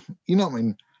to, you know what I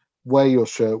mean, wear your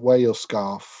shirt, wear your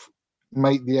scarf,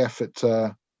 make the effort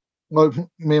to, like,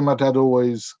 me and my dad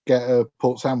always get a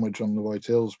port sandwich on the way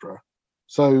to Hillsborough.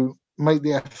 So make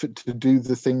the effort to do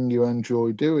the thing you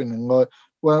enjoy doing. And like,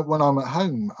 when I'm at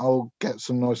home, I'll get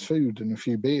some nice food and a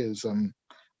few beers, and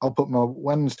I'll put my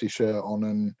Wednesday shirt on,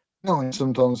 and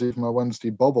sometimes even my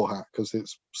Wednesday bobble hat because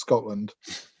it's Scotland.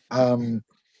 And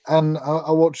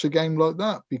I watch the game like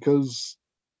that because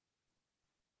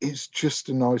it's just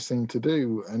a nice thing to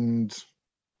do. And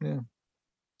yeah,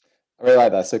 I really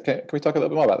like that. So can we talk a little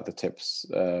bit more about the tips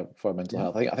for mental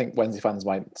health? I think Wednesday fans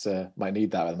might need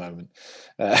that at the moment.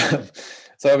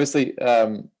 So obviously,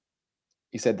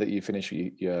 you said that you finish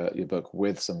your book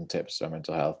with some tips on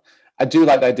mental health. I do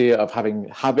like the idea of having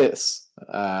habits,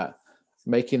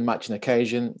 making match an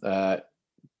occasion,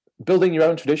 building your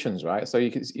own traditions, right? So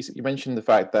you mentioned the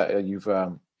fact that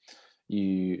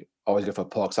you always go for a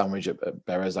pork sandwich at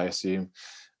Berra's, I assume.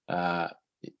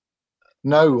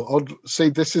 No, see,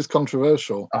 this is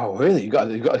controversial. Oh, really? You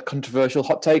got a controversial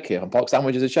hot take here on pork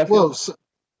sandwiches in Sheffield? Well,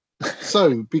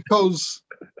 so because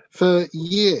for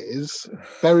years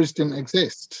berries didn't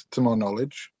exist, to my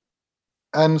knowledge,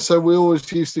 and so we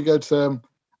always used to go to.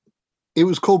 It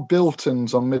was called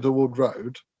Bilton's on Middlewood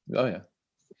Road, Oh yeah.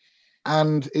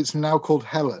 and it's now called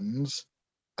Helen's,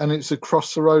 and it's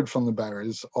across the road from the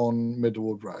Berries on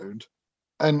Middlewood Road,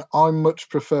 and I much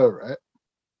prefer it,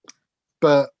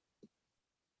 but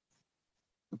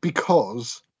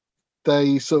because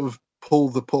they sort of pull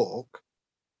the pork,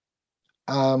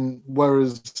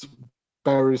 whereas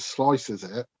Berries slices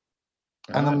it,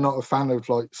 and I'm not a fan of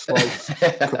like sliced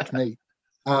cooked meat.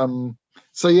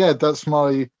 So yeah, that's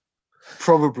my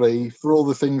probably, for all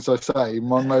the things I say,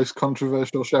 my most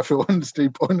controversial Sheffield Wednesday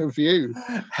point of view.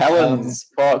 Helen's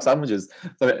pork sandwiches.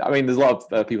 So I mean, there's a lot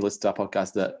of people listening to our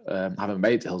podcast that haven't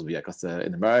made it to Hillsborough yet because they're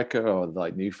in America or they're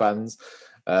like new fans.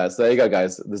 So there you go,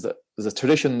 guys. There's a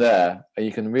tradition there, and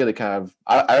you can really kind of.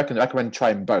 I recommend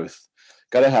trying both.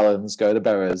 Go to Helen's, go to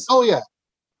Berries. Oh yeah.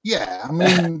 I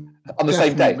mean, on the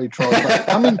same day. Try both.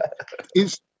 I mean,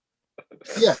 it's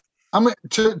yeah. I mean,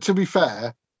 to be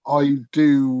fair, I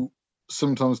do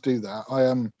sometimes do that.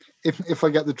 I if I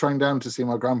get the train down to see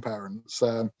my grandparents,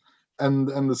 and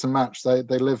there's a match, they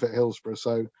live at Hillsborough,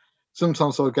 so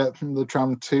sometimes I'll get the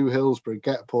tram to Hillsborough,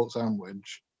 get a port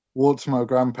sandwich, walk to my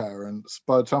grandparents.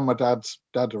 By the time my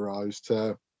dad arrives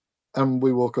and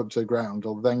we walk up to the ground,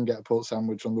 I'll then get a port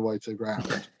sandwich on the way to the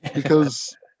ground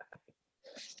because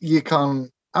you can't.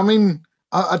 I mean,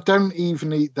 I don't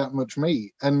even eat that much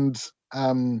meat, and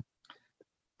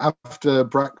after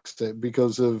Brexit,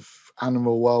 because of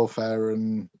animal welfare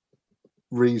and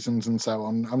reasons and so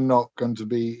on, I'm not going to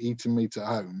be eating meat at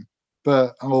home,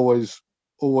 but I'll always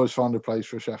find a place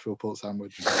for a Sheffield port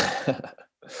sandwich.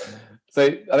 So I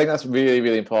think that's really,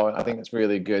 really important. I think it's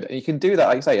really good. And you can do that,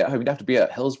 like you say, at home. You don't have to be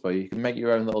at Hillsborough. You can make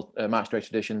your own little match day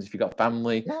traditions. If you've got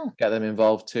family, get them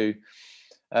involved too.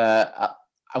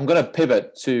 I'm going to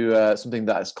pivot to something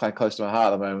that is quite close to my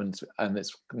heart at the moment, and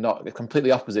it's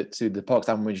completely opposite to the pork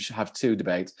sandwich have two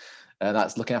debate, and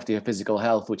that's looking after your physical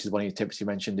health, which is one of your tips you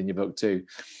mentioned in your book too.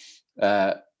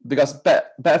 Because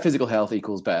better physical health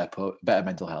equals better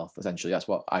mental health. Essentially, that's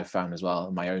what I've found as well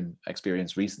in my own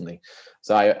experience recently.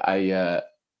 So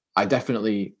I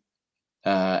definitely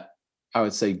I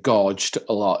would say gorged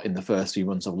a lot in the first few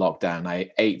months of lockdown.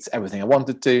 I ate everything I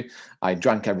wanted to. I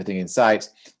drank everything in sight,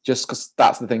 just because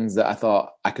that's the things that I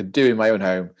thought I could do in my own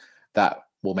home that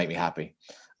will make me happy.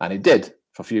 And it did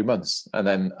for a few months. And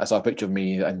then I saw a picture of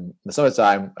me in the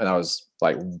summertime, and I was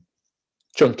like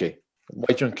chunky,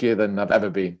 way chunkier than I've ever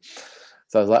been.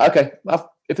 So I was like, okay,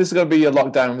 if this is going to be a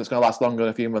lockdown that's going to last longer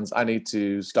than a few months, I need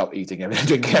to stop eating everything,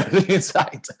 drinking everything in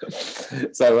sight.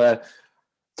 So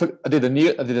I did a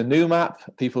new map.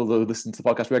 People who listen to the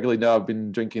podcast regularly know I've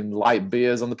been drinking light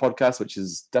beers on the podcast, which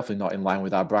is definitely not in line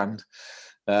with our brand.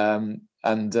 And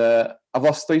I've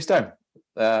lost 3 stone.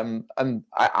 And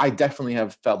I definitely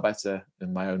have felt better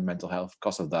in my own mental health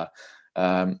because of that.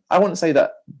 I wouldn't say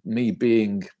that me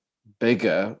being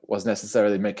bigger was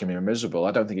necessarily making me miserable.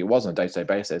 I don't think it was on a day-to-day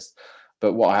basis.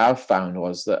 But what I have found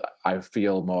was that I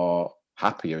feel more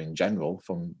happier in general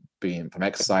from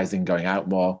exercising, going out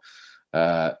more,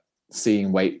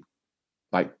 seeing weight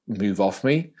like move off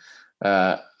me.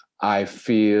 I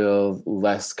feel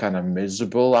less kind of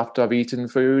miserable after I've eaten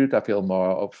food. I feel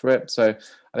more up for it. So I think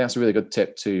that's a really good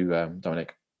tip too,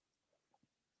 Dominic.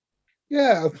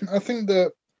 Yeah, I think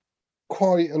that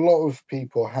quite a lot of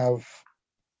people have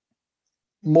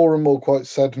more and more quite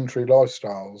sedentary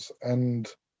lifestyles, and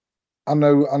I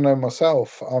know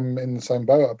myself, I'm in the same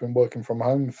boat. I've been working from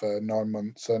home for 9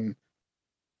 months, and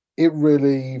it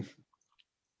really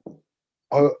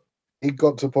it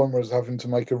got to a point where I was having to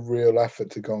make a real effort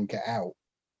to go and get out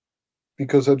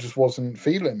because I just wasn't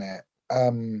feeling it.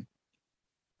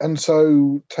 And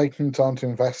so taking time to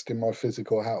invest in my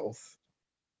physical health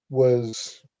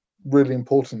was really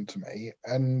important to me.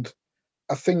 And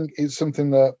I think it's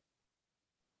something that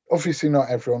obviously not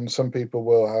everyone, some people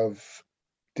will have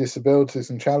disabilities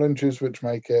and challenges which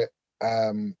make it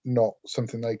not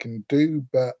something they can do.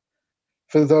 But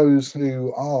for those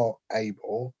who are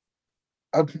able,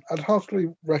 I'd heartily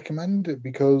recommend it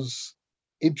because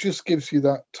it just gives you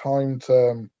that time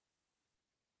to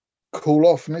cool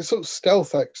off, and it's sort of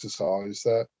stealth exercise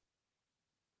that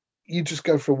you just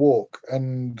go for a walk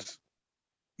and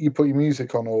you put your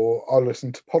music on, or I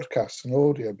listen to podcasts and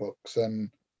audiobooks, and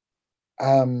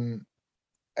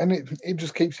it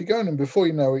just keeps you going, and before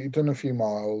you know it, you've done a few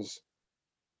miles,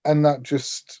 and that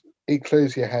just it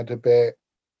clears your head a bit,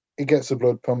 it gets the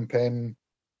blood pumping,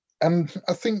 and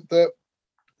I think that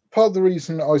part of the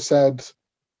reason I said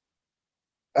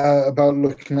about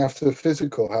looking after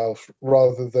physical health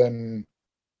rather than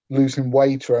losing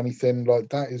weight or anything like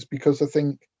that is because I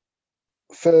think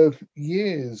for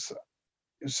years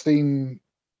I've seen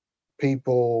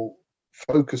people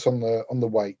focus on the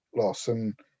weight loss,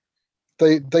 and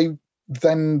they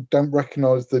then don't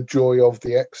recognize the joy of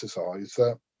the exercise.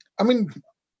 I mean,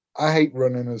 I hate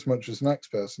running as much as the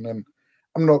next person, and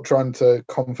I'm not trying to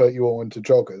convert you all into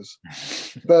joggers,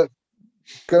 but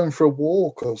going for a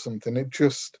walk or something, it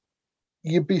just,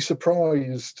 you'd be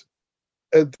surprised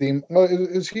at the,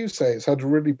 as you say, it's had a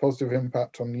really positive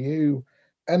impact on you,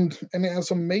 and it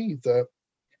has on me, that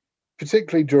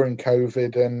particularly during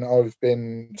COVID, and I've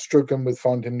been struggling with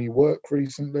finding new work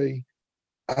recently,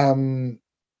 that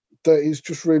it's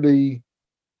just really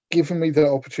given me the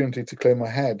opportunity to clear my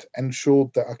head,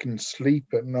 ensured that I can sleep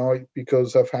at night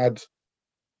because I've had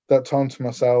that time to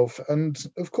myself. And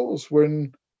of course, we're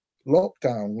in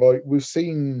lockdown. Like, we've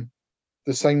seen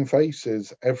the same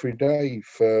faces every day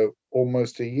for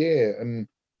almost a year. And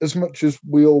as much as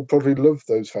we all probably love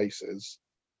those faces,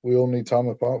 we all need time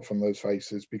apart from those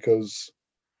faces because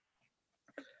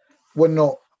we're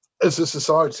not, as a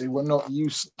society, we're not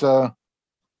used to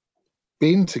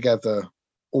being together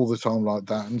all the time like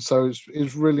that. And so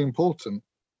it's really important.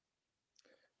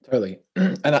 Totally.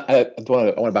 And I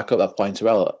want to back up that point as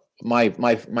well. My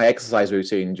exercise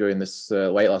routine during this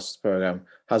weight loss program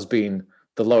has been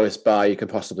the lowest bar you could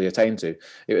possibly attain to.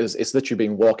 It's literally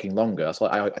been walking longer. So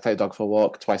I take a dog for a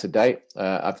walk twice a day.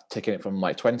 I've taken it from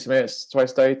like 20 minutes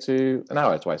twice a day to an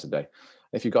hour twice a day.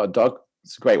 If you've got a dog,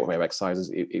 it's a great way of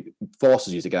exercises. It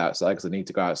forces you to get outside because they need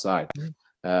to go outside.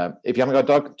 If you haven't got a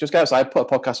dog, just go outside,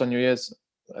 put a podcast on your ears.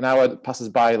 An hour passes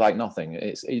by like nothing.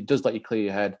 It does let you clear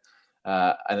your head.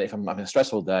 And if I'm having a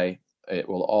stressful day, it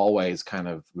will always kind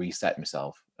of reset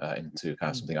myself into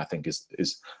kind of something I think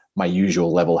is my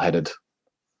usual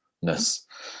level-headedness.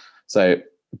 So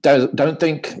don't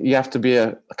think you have to be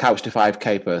a couch to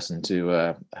 5K person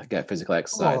to get physical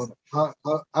exercise.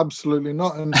 Absolutely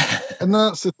not. And and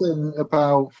that's the thing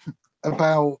about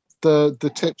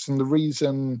the tips, and the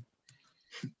reason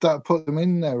that I put them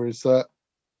in there is that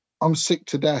I'm sick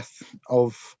to death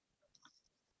of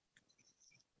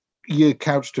your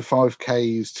couch to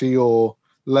 5Ks to your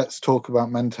let's talk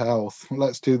about mental health,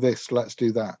 let's do this, let's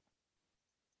do that,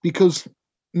 because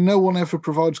no one ever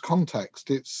provides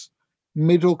context. It's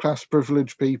middle class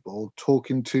privileged people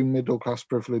talking to middle class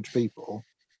privileged people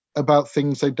about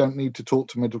things they don't need to talk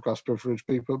to middle class privileged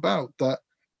people about. That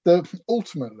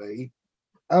ultimately,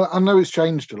 I know it's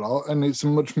changed a lot and it's a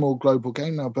much more global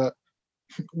game now, but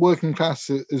football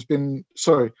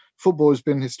has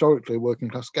been historically a working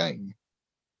class game.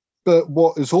 But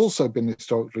what has also been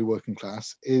historically working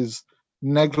class is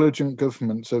negligent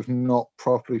governments of not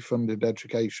properly funded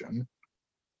education,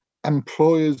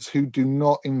 employers who do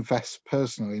not invest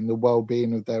personally in the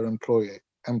well-being of their employees.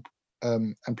 And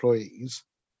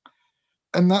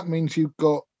that means you've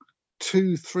got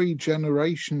 2-3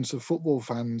 generations of football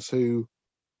fans who,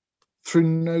 through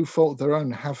no fault of their own,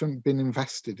 haven't been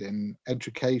invested in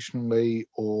educationally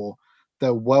or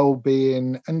their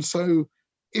well-being. And so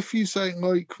if you say,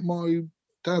 like, my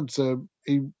dad's has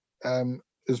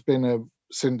been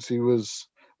since he was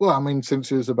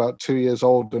about 2 years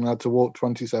old and had to walk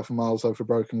 27 miles over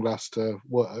broken glass to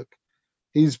work,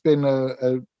 he's been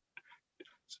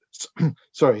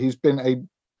he's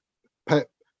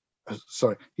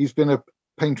been a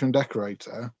painter and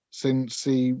decorator since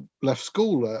he left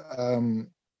school at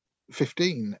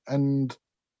 15, and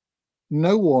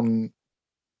no one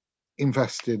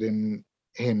invested in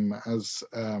him as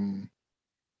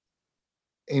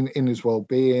in his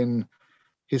well-being.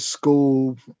 His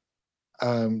school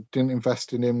didn't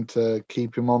invest in him to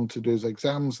keep him on to do his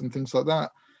exams and things like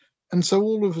that. And so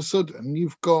all of a sudden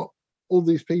you've got all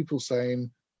these people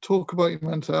saying, talk about your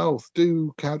mental health,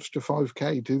 do couch to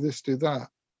 5K, do this, do that,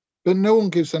 but no one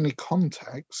gives any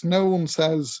context. No one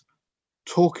says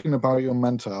talking about your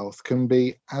mental health can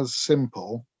be as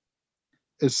simple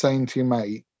as saying to your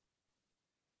mate,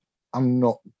 I'm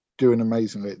not doing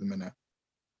amazingly at the minute,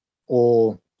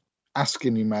 or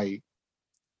asking your mate,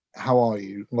 how are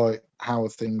you? Like, how are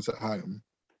things at home?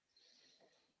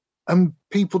 And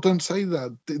people don't say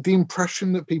that. The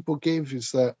impression that people give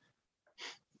is that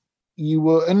you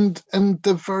were, and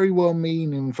they're very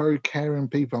well-meaning, very caring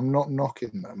people. I'm not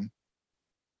knocking them.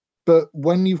 But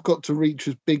when you've got to reach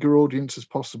as bigger audience as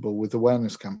possible with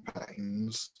awareness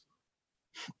campaigns,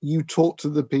 you talk to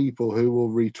the people who will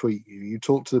retweet you. You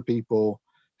talk to the people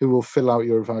who will fill out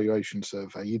your evaluation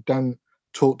survey. You don't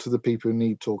talk to the people who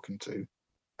need talking to.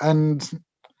 And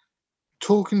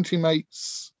talking to your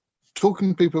mates talking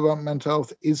to people about mental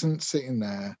health isn't sitting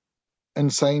there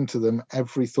and saying to them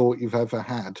every thought you've ever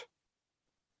had,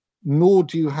 nor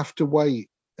do you have to wait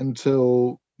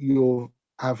until you're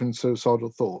having suicidal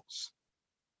thoughts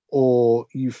or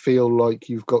you feel like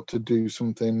you've got to do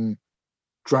something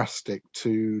drastic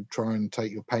to try and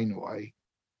take your pain away.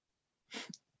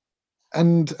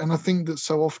 And I think that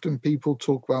so often people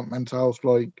talk about mental health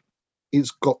like it's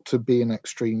got to be an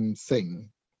extreme thing.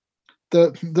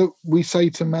 That we say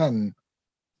to men,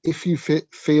 if you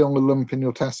feel a lump in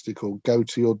your testicle, go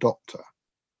to your doctor.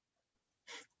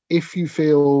 If you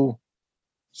feel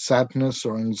sadness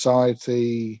or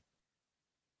anxiety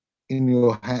in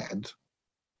your head,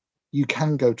 you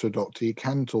can go to a doctor, you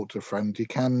can talk to a friend, you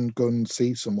can go and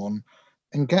see someone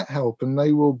and get help, and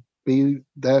they will be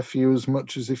there for you as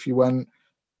much as if you went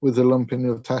with a lump in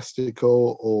your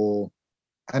testicle or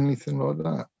anything like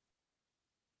that.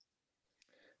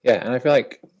 Yeah, and I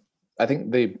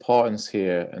think the importance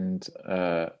here and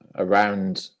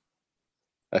around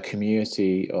a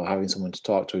community or having someone to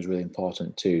talk to is really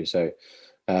important too. So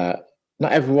not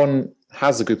everyone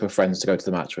has a group of friends to go to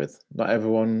the match with. Not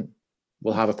everyone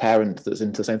will have a parent that's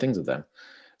into the same things as them.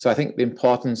 So I think the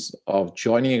importance of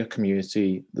joining a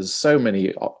community, there's so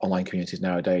many online communities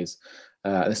nowadays,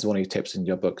 and this is one of your tips in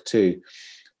your book too,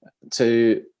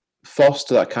 to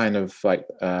foster that kind of like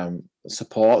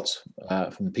support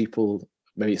from people.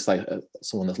 Maybe it's like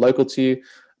someone that's local to you.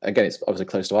 Again, it's obviously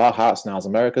close to our hearts now as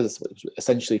Americans.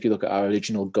 Essentially, if you look at our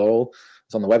original goal,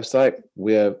 it's on the website.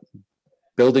 We're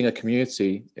building a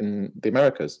community in the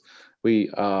Americas. We're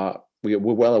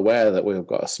well aware that we've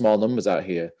got small numbers out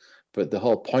here, but the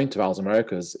whole point of Al's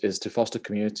Americas is to foster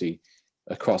community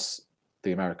across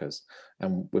the Americas.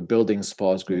 And we're building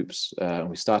supporters groups. And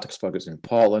we started supporter groups in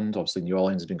Portland. Obviously, New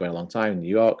Orleans has been going a long time. New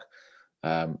York,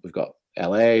 we've got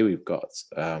LA, we've got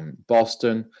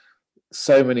Boston.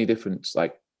 So many different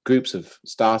like groups have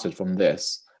started from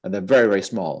this, and they're very, very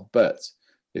small. But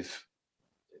if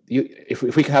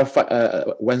we can have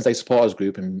a Wednesday supporters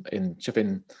group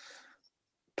in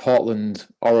Portland,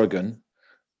 Oregon,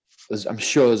 I'm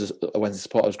sure there's a Wednesday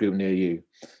supporters group near you.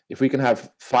 If we can have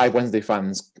 5 Wednesday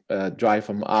fans drive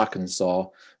from Arkansas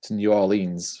to New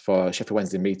Orleans for a Sheffield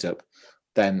Wednesday meetup,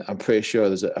 then I'm pretty sure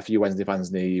there's a few Wednesday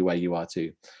fans near you where you are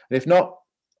too. And if not,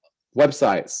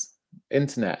 websites,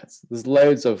 internet, there's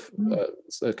loads of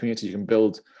communities you can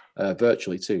build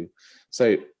virtually too.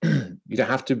 So you don't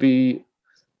have to be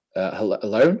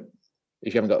alone.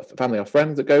 If you haven't got family or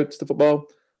friends that go to the football,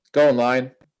 go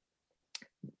online,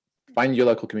 find your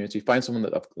local community, find someone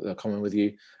that are common with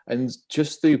you, and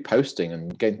just through posting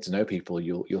and getting to know people,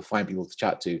 you'll find people to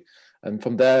chat to, and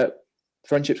from there,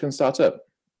 friendships can start up.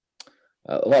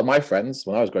 A lot of my friends,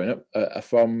 when I was growing up, are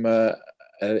from a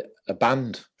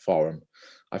band forum.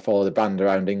 I followed a band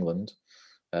around England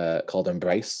called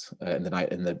Embrace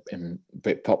in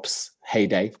Britpop's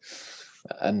heyday,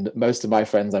 and most of my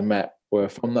friends I met were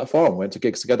from that forum. We went to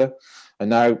gigs together, and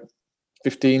now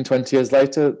 15, 20 years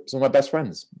later, some of my best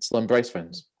friends, still Embrace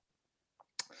friends.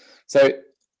 So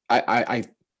I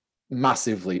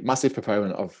massive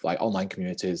proponent of like online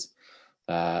communities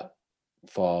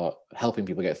for helping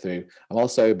people get through. I'm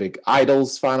also a big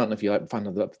Idols fan. I don't know if you like fan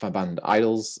of the band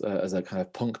Idols as a kind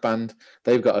of punk band.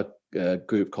 They've got a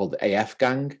group called the AF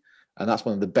Gang, and that's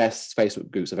one of the best Facebook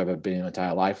groups I've ever been in my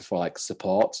entire life for like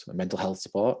support and mental health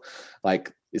support.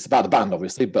 Like, it's about the band,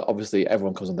 obviously, but obviously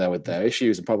everyone comes on there with their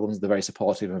issues and problems. They're very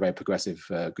supportive and very progressive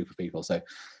group of people. So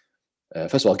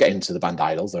first of all, get into the band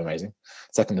Idols. They're amazing.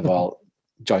 Second of all,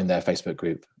 join their Facebook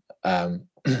group.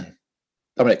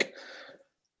 Dominic,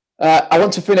 I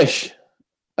want to finish,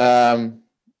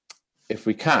 if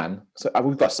we can. So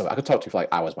we've got stuff. I could talk to you for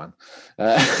like hours, man.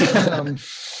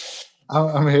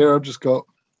 I'm here. I've just got,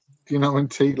 in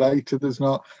tea later. There's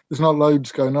not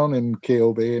loads going on in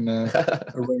Kiel being a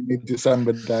rainy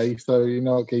December day, so you're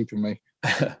not keeping me.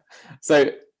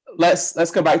 So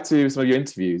let's go back to some of your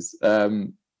interviews. I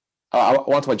want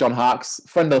to talk about John Harkes,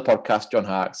 friend of the podcast, John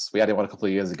Harkes. We had him on a couple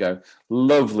of years ago.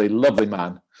 Lovely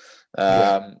man.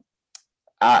 And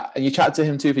you chat to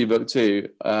him too for your book too,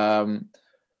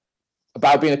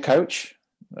 about being a coach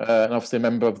and obviously a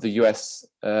member of the US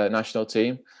national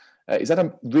team. He's had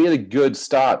a really good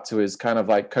start to his kind of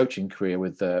like coaching career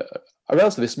with a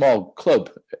relatively small club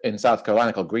in South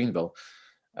Carolina called Greenville.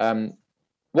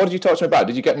 What did you talk to him about?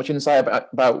 Did you get much insight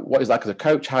about what he's like as a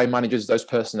coach, how he manages those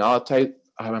personalities,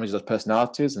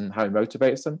 and how he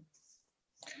motivates them?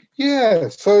 Yeah,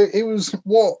 so it was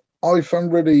what I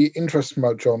found really interesting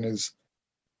about John is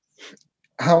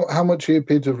how much he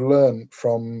appeared to have learned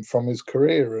from his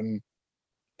career, and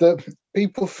that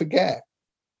people forget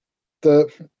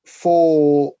that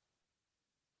for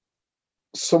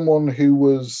someone who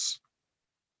was,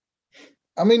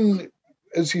 I mean,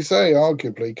 as you say,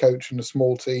 arguably coaching a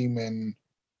small team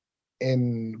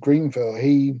in Greenville,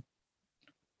 he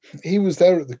was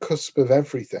there at the cusp of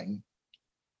everything.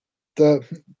 I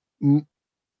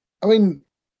mean,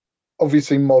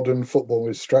 obviously modern football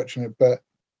is stretching it, but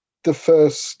the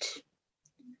first,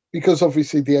 because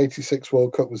obviously the 86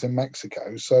 World Cup was in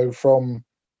Mexico, so from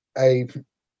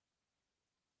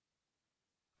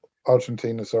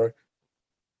Argentina, sorry,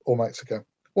 or Mexico,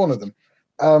 one of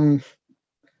them.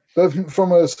 But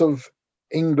from a sort of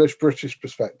English-British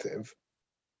perspective,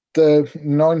 the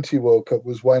 90 World Cup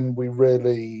was when we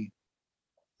really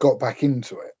got back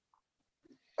into it.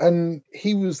 And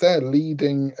he was there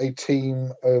leading a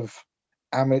team of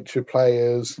amateur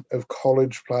players, of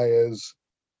college players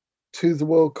to the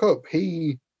World Cup.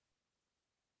 He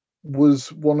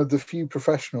was one of the few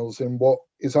professionals in what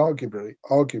is arguably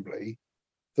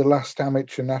the last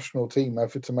amateur national team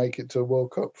ever to make it to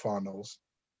World Cup finals.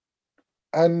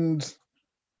 And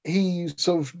he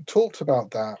sort of talked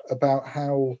about that, about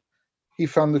how he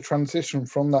found the transition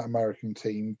from that American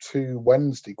team to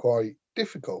Wednesday quite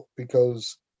difficult,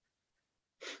 because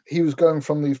he was going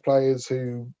from these players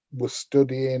who were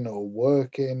studying or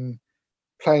working,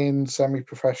 playing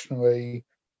semi-professionally,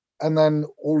 and then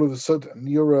all of a sudden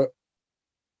you're at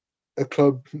a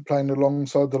club playing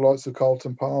alongside the likes of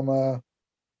Carlton Palmer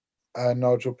and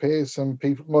Nigel Pearce and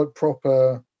people like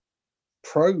proper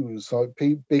pros, like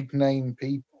big name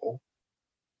people,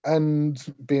 and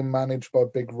being managed by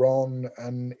Big Ron.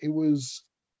 And it was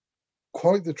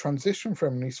quite the transition for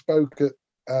him. And he spoke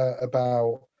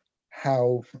about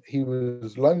how he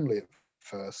was lonely at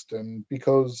first, and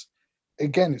because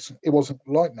again it wasn't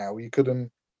like now, you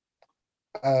couldn't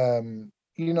Skype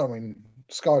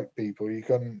people, you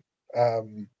couldn't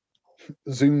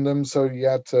Zoom them, so you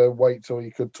had to wait till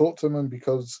you could talk to them, and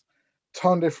because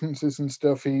time differences and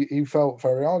stuff, he felt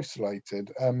very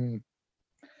isolated.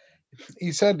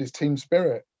 He said the team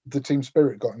spirit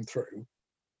got him through,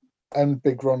 and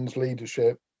Big Ron's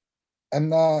leadership,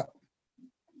 and that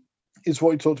is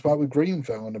what he talked about with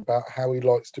Greenville, and about how he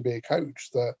likes to be a coach,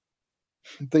 that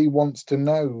he wants to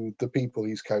know the people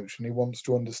he's coached and he wants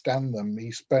to understand them.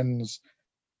 He spends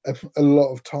a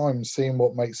lot of time seeing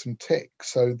what makes them tick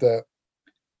so that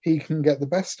he can get the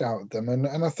best out of them. And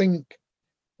I think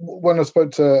when I spoke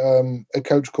to a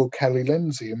coach called Kelly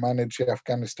Lindsay, who managed the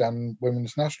Afghanistan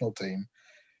women's national team,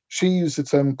 she used the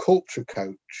term culture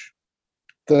coach,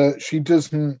 that she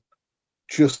doesn't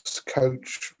just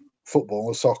coach football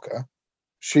or soccer.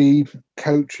 She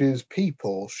coaches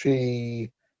people. She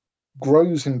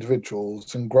grows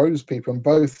individuals and grows people. And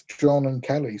both John and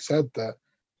Kelly said that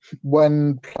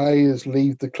when players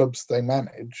leave the clubs they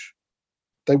manage,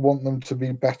 they want them to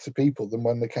be better people than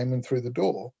when they came in through the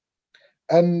door.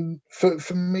 And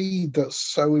for me, that's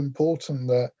so important,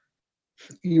 that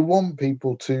you want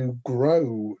people to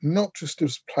grow, not just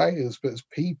as players, but as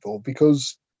people,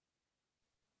 because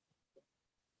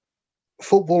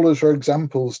footballers are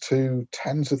examples to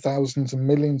tens of thousands and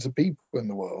millions of people in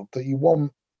the world, that you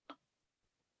want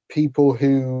people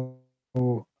who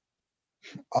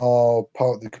are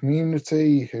part of the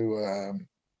community, who are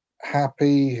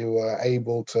happy, who are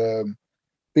able to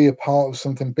be a part of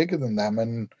something bigger than them.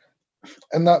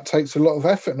 And that takes a lot of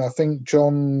effort. And I think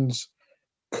John's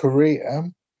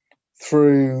career,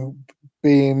 through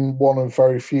being one of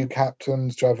very few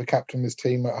captains to ever captain his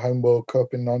team at Home World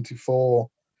Cup in '94,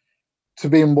 to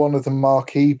being one of the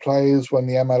marquee players when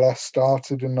the MLS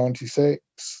started in '96,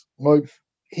 like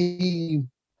he,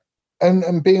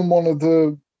 and being one of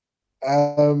the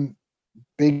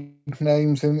big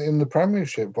names in the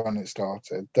Premiership when it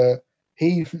started, that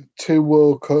he, 2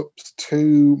 World Cups,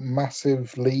 2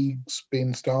 massive leagues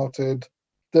being started,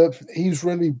 that he's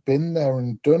really been there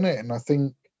and done it. And I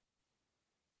think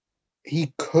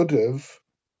he could have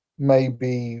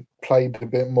maybe played a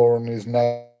bit more on his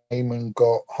name and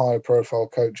got higher profile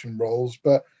coaching roles,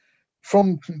 but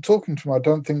from talking to him, I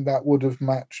don't think that would have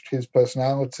matched his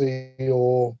personality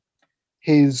or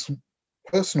his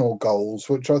personal goals,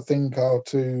 which I think are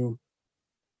to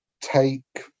take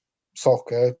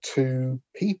soccer to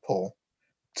people,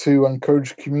 to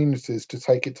encourage communities to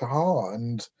take it to heart.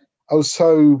 And I was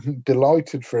so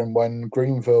delighted for him when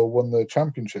Greenville won the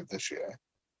championship this year.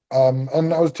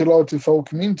 And I was delighted for the whole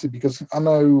community, because I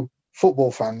know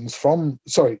non-football fans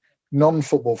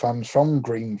from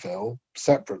Greenville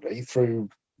separately through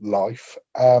life,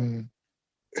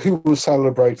 who were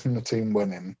celebrating the team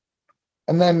winning.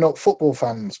 And they're not football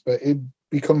fans, but it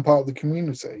become part of the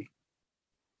community.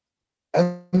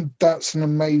 And that's an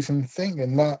amazing thing.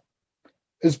 And that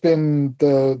has been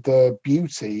the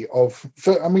beauty of,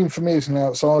 for me as an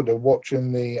outsider,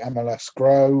 watching the MLS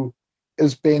grow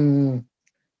has been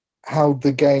how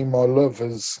the game I love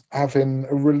is having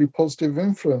a really positive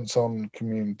influence on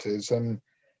communities. And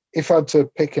if I had to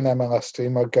pick an MLS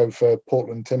team, I'd go for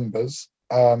Portland Timbers.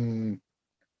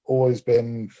 Always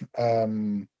been,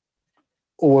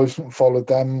 always followed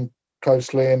them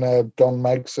closely. And Don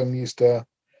Megson,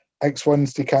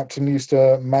 ex-Wednesday captain, used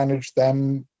to manage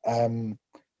them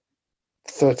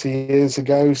 30 years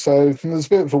ago. So there's a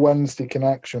bit of a Wednesday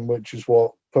connection, which is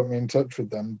what put me in touch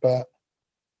with them. But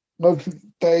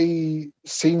they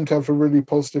seem to have a really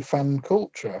positive fan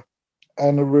culture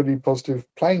and a really positive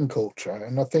playing culture.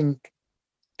 And I think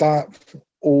that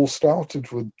all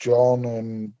started with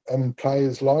John and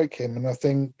players like him. And I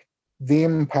think the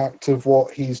impact of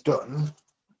what he's done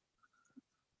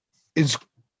is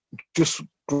just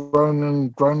grown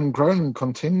and grown and grown and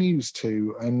continues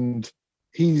to. And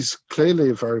he's clearly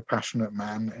a very passionate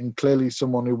man and clearly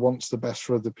someone who wants the best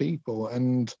for other people.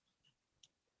 And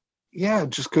yeah,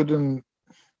 just couldn't.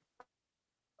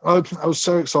 I was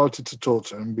so excited to talk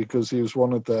to him because he was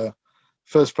one of the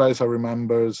first players I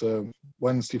remember as a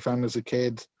Wednesday fan as a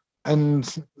kid. And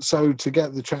so to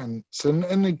get the chance,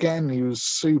 and again, he was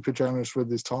super generous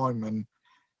with his time. And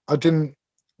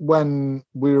when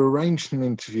we were arranging an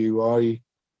interview, we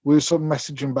were sort of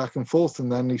messaging back and forth, and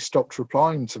then he stopped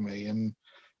replying to me.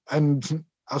 And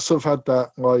I sort of had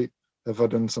that, like, have I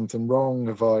done something wrong?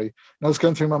 And I was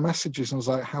going through my messages and I was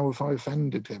like, how have I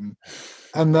offended him?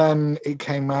 And then it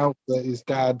came out that his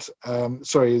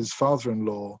his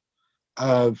father-in-law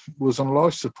was on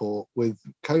life support with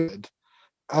COVID.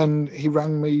 And he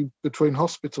rang me between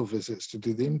hospital visits to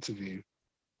do the interview.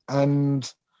 And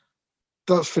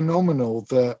that's phenomenal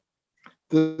that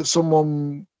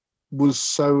someone was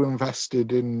so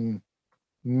invested in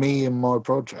me and my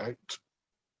project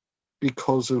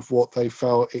because of what they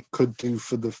felt it could do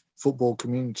for the football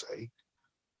community,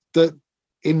 that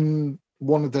in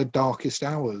one of their darkest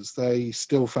hours, they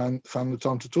still found the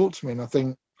time to talk to me. And I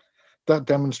think that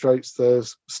demonstrates the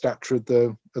stature of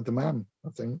the man, I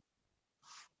think.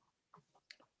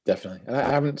 Definitely.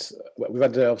 And we've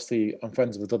had, obviously, I'm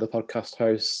friends with other podcast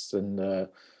hosts and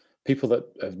people that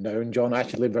have known John. I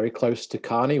actually live very close to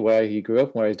Carney, where he grew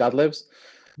up, where his dad lives.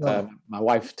 Oh. My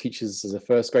wife teaches as a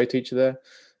first grade teacher there.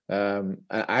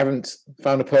 I haven't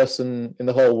found a person in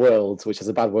the whole world which has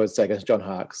a bad word to say against John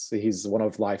Harkes. He's one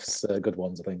of life's good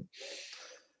ones, I think.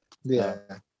 Yeah,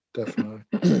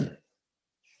 definitely.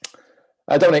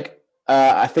 Dominic,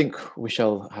 I think we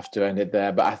shall have to end it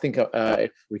there, but I think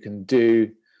if we can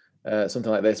do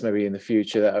something like this maybe in the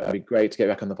future, that would be great to get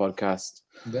back on the podcast.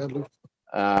 Yeah,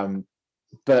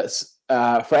 but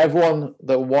for everyone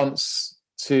that wants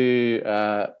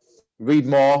to read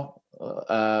more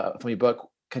from your book,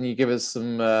 can you give us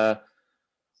some, where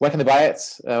can they buy it?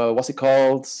 What's it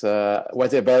called?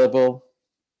 Where's it available?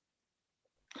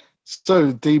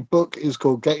 So the book is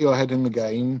called Get Your Head in the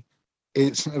Game.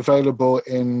 It's available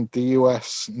in the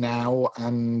US now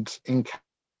and in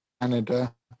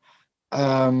Canada.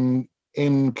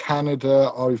 In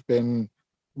Canada, I've been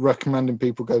recommending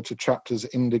people go to Chapters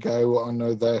Indigo. I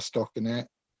know they're stocking it.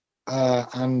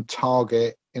 And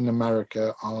Target in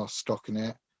America are stocking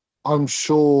it. I'm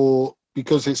sure,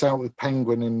 because it's out with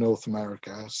Penguin in North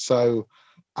America, so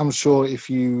I'm sure if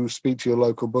you speak to your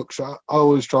local bookshop, I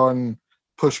always try and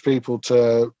push people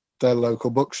to their local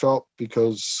bookshop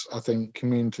because I think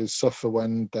communities suffer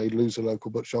when they lose a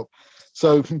local bookshop.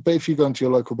 So, but if you go into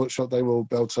your local bookshop, they will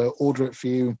be able to order it for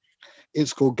you.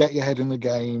 It's called Get Your Head in the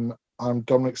Game. I'm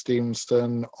Dominic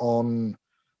Stevenson on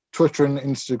Twitter and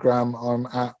Instagram. I'm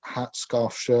at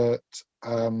HatScarfShirt,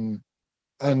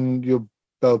 and you'll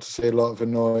be able to see a lot of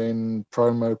annoying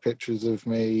promo pictures of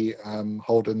me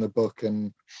holding the book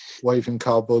and waving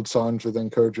cardboard signs with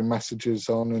encouraging messages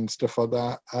on and stuff like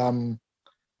that.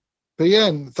 But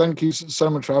yeah, thank you so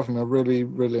much for having me. I really,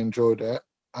 really enjoyed it.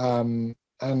 And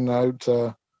I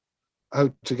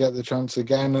hope to get the chance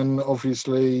again. And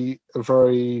obviously a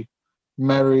very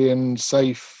merry and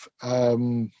safe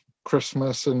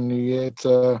Christmas and New Year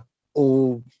to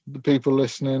all the people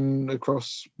listening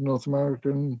across North America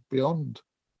and beyond.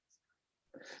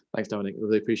 Thanks, Dominic.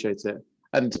 Really appreciate it.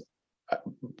 And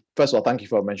first of all, thank you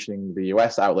for mentioning the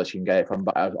US outlets you can get it from,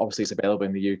 but obviously it's available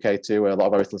in the UK too, where a lot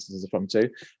of our listeners are from too.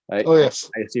 Oh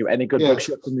yes. I assume any good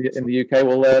bookshops in the UK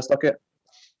will stock it?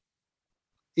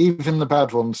 Even the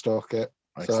bad ones stock it.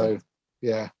 Excellent. So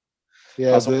yeah,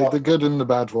 the good and the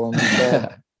bad ones.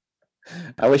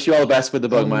 I wish you all the best with the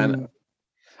book, man.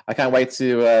 I can't wait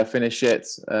to finish it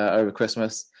over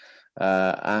Christmas.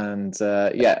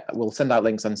 We'll send out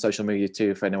links on social media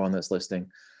too for anyone that's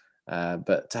listening.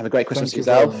 But have a great Christmas Thank you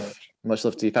very yourself. Much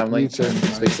love to your family. You too.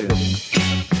 Speak soon.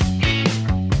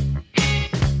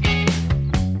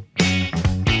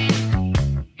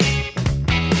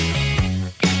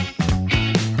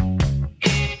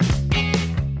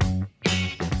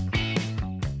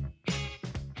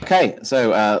 Okay,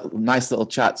 so nice little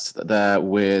chats there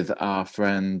with our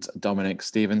friend Dominic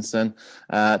Stevenson.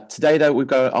 Today, though, we've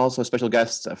got also a special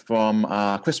guest from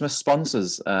our Christmas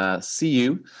sponsors,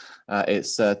 CU.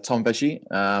 It's Tom Vesey,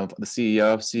 the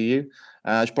CEO of CU.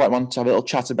 Just brought him on to have a little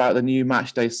chat about the new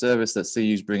match day service that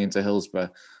CU's bringing to Hillsborough.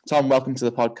 Tom, welcome to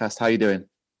the podcast. How are you doing?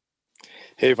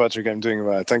 Hey, Patrick, I'm doing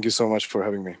well. Thank you so much for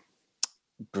having me.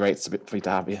 Great for you to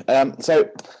have you. So,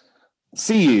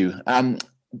 CU,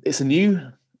 it's a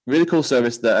new, really cool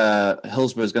service that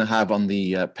Hillsborough is going to have on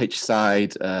the pitch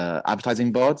side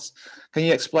advertising boards. Can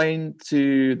you explain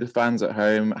to the fans at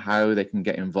home how they can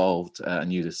get involved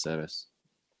and use this service?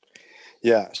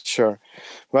 Yeah, sure.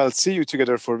 Well, CU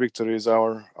Together for Victory is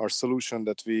our solution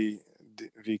that we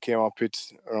came up with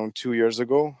around 2 years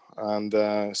ago, and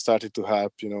started to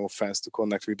help fans to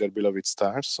connect with their beloved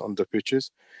stars on the pitches.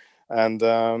 And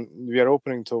we are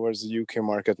opening towards the UK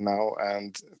market now.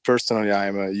 And personally, I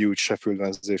am a huge Sheffield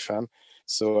Wednesday fan.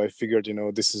 So I figured,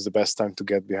 this is the best time to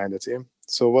get behind the team.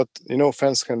 So what,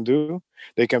 fans can do,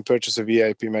 they can purchase a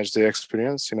VIP matchday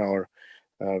experience in our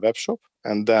web shop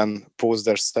and then post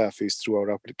their selfies through our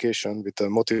application with a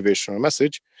motivational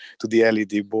message to the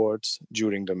LED boards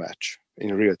during the match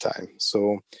in real time.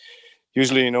 So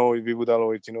usually, we would allow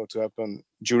it, to happen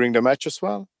during the match as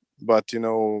well. But,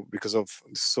 because of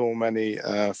so many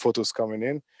photos coming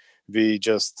in, we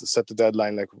just set the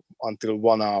deadline like until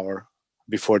 1 hour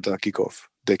before the kickoff.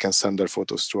 They can send their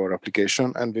photos through our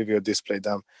application and we will display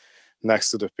them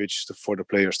next to the pitch for the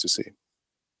players to see.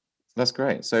 That's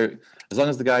great. So as long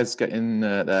as the guys get in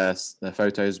their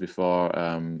photos before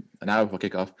an hour before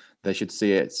kickoff, they should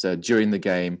see it during the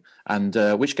game. And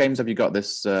which games have you got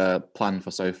this planned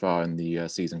for so far in the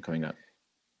season coming up?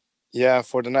 Yeah,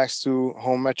 for the next 2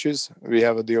 home matches, we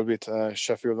have a deal with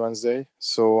Sheffield Wednesday.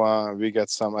 So we get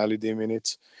some LED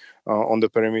minutes on the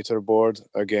perimeter board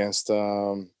against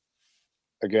Derby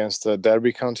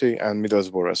County and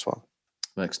Middlesbrough as well.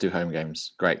 The next 2 home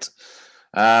games. Great.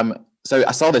 So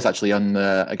I saw this actually on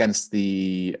against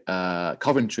the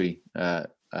Coventry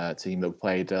team that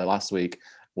played last week,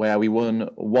 where we won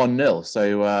 1-0.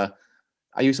 So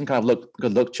are you some kind of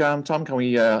good luck charm, Tom? Can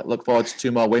we look forward to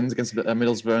 2 more wins against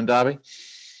Middlesbrough and Derby?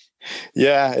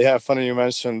 Yeah. Funny you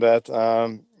mentioned that.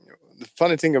 The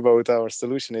funny thing about our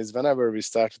solution is whenever we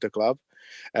start with a club,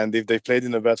 and if they played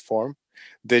in a bad form,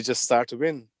 they just start to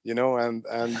win, and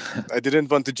I didn't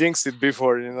want to jinx it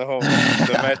before,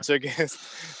 the match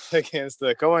against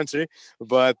the Coventry,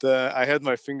 but I had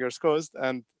my fingers crossed,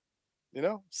 and we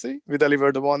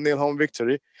delivered a 1-0 home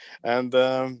victory. And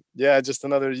just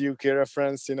another UK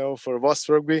reference, for Wasp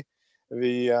Rugby.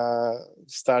 We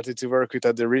started to work with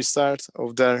at the restart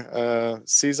of their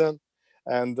season,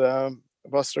 and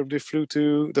Wasp Rugby flew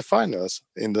to the finals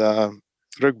in the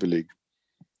Rugby League.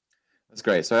 That's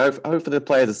great. So hopefully the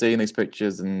players are seeing these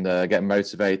pictures and getting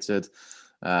motivated.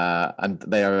 And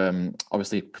they are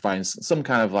obviously providing some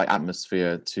kind of like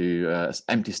atmosphere to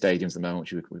empty stadiums at the moment,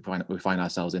 which we find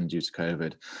ourselves in due to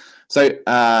COVID. So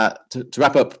to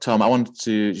wrap up, Tom, I wanted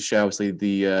to share obviously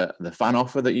the fan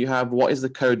offer that you have. What is the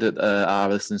code that our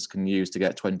listeners can use to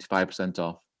get 25%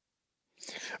 off?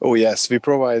 Oh yes, we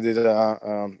provided a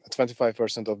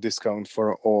 25% of discount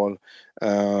for all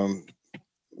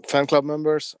fan club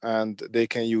members, and they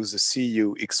can use the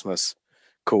CU Xmas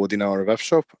code in our web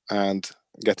shop and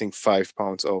getting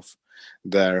 £5 off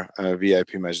their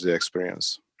VIP matchday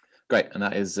experience. Great, and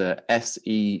that is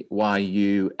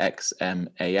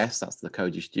SEYUXMAS. That's the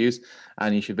code you should use,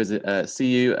 and you should visit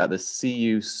CU at the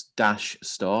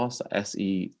CU-store, so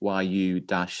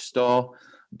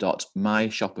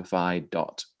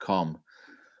SEYU-store.myshopify.com.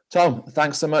 Tom,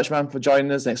 thanks so much, man, for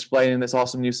joining us and explaining this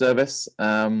awesome new service.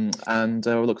 And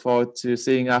we look forward to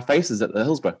seeing our faces at the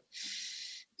Hillsborough.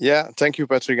 Yeah, thank you,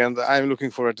 Patrick. And I'm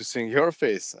looking forward to seeing your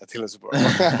face at Hillsborough.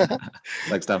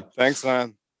 Thanks, Tom. Thanks,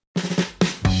 man.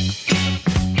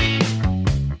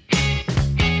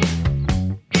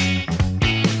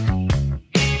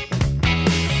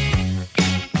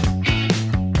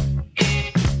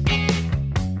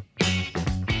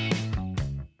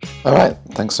 All right.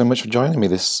 Thanks so much for joining me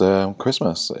this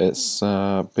Christmas. It's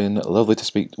been lovely to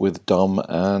speak with Dom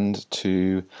and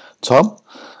to Tom.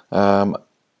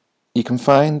 You can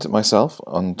find myself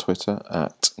on Twitter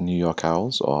at New York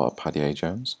Owls or Paddy A.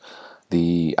 Jones.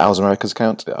 The Owls Americas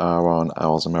account are on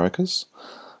Owls Americas.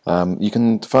 You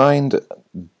can find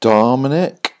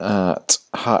Dominic at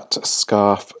Hat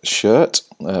Scarf Shirt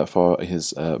for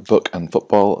his book and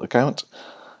football account.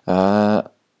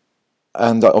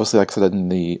 And obviously, like I said in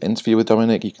the interview with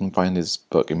Dominic, you can find his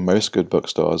book in most good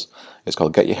bookstores. It's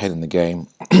called Get Your Head in the Game.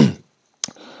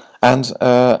 And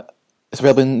it's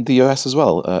available in the US as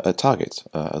well, at Target,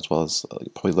 as well as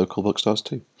probably local bookstores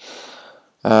too.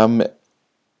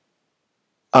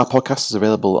 Our podcast is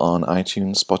available on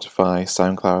iTunes, Spotify,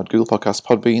 SoundCloud, Google Podcasts,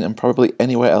 Podbean, and probably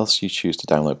anywhere else you choose to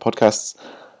download podcasts.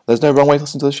 There's no wrong way to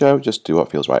listen to the show, just do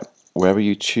what feels right. Wherever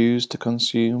you choose to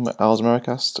consume Owls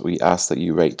Americast, we ask that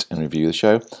you rate and review the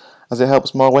show, as it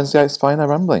helps more Wednesdayites find our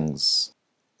ramblings.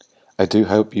 I do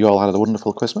hope you all had a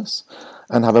wonderful Christmas,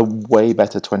 and have a way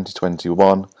better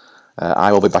 2021.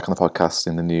 I will be back on the podcast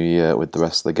in the new year with the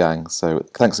rest of the gang, so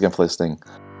thanks again for listening.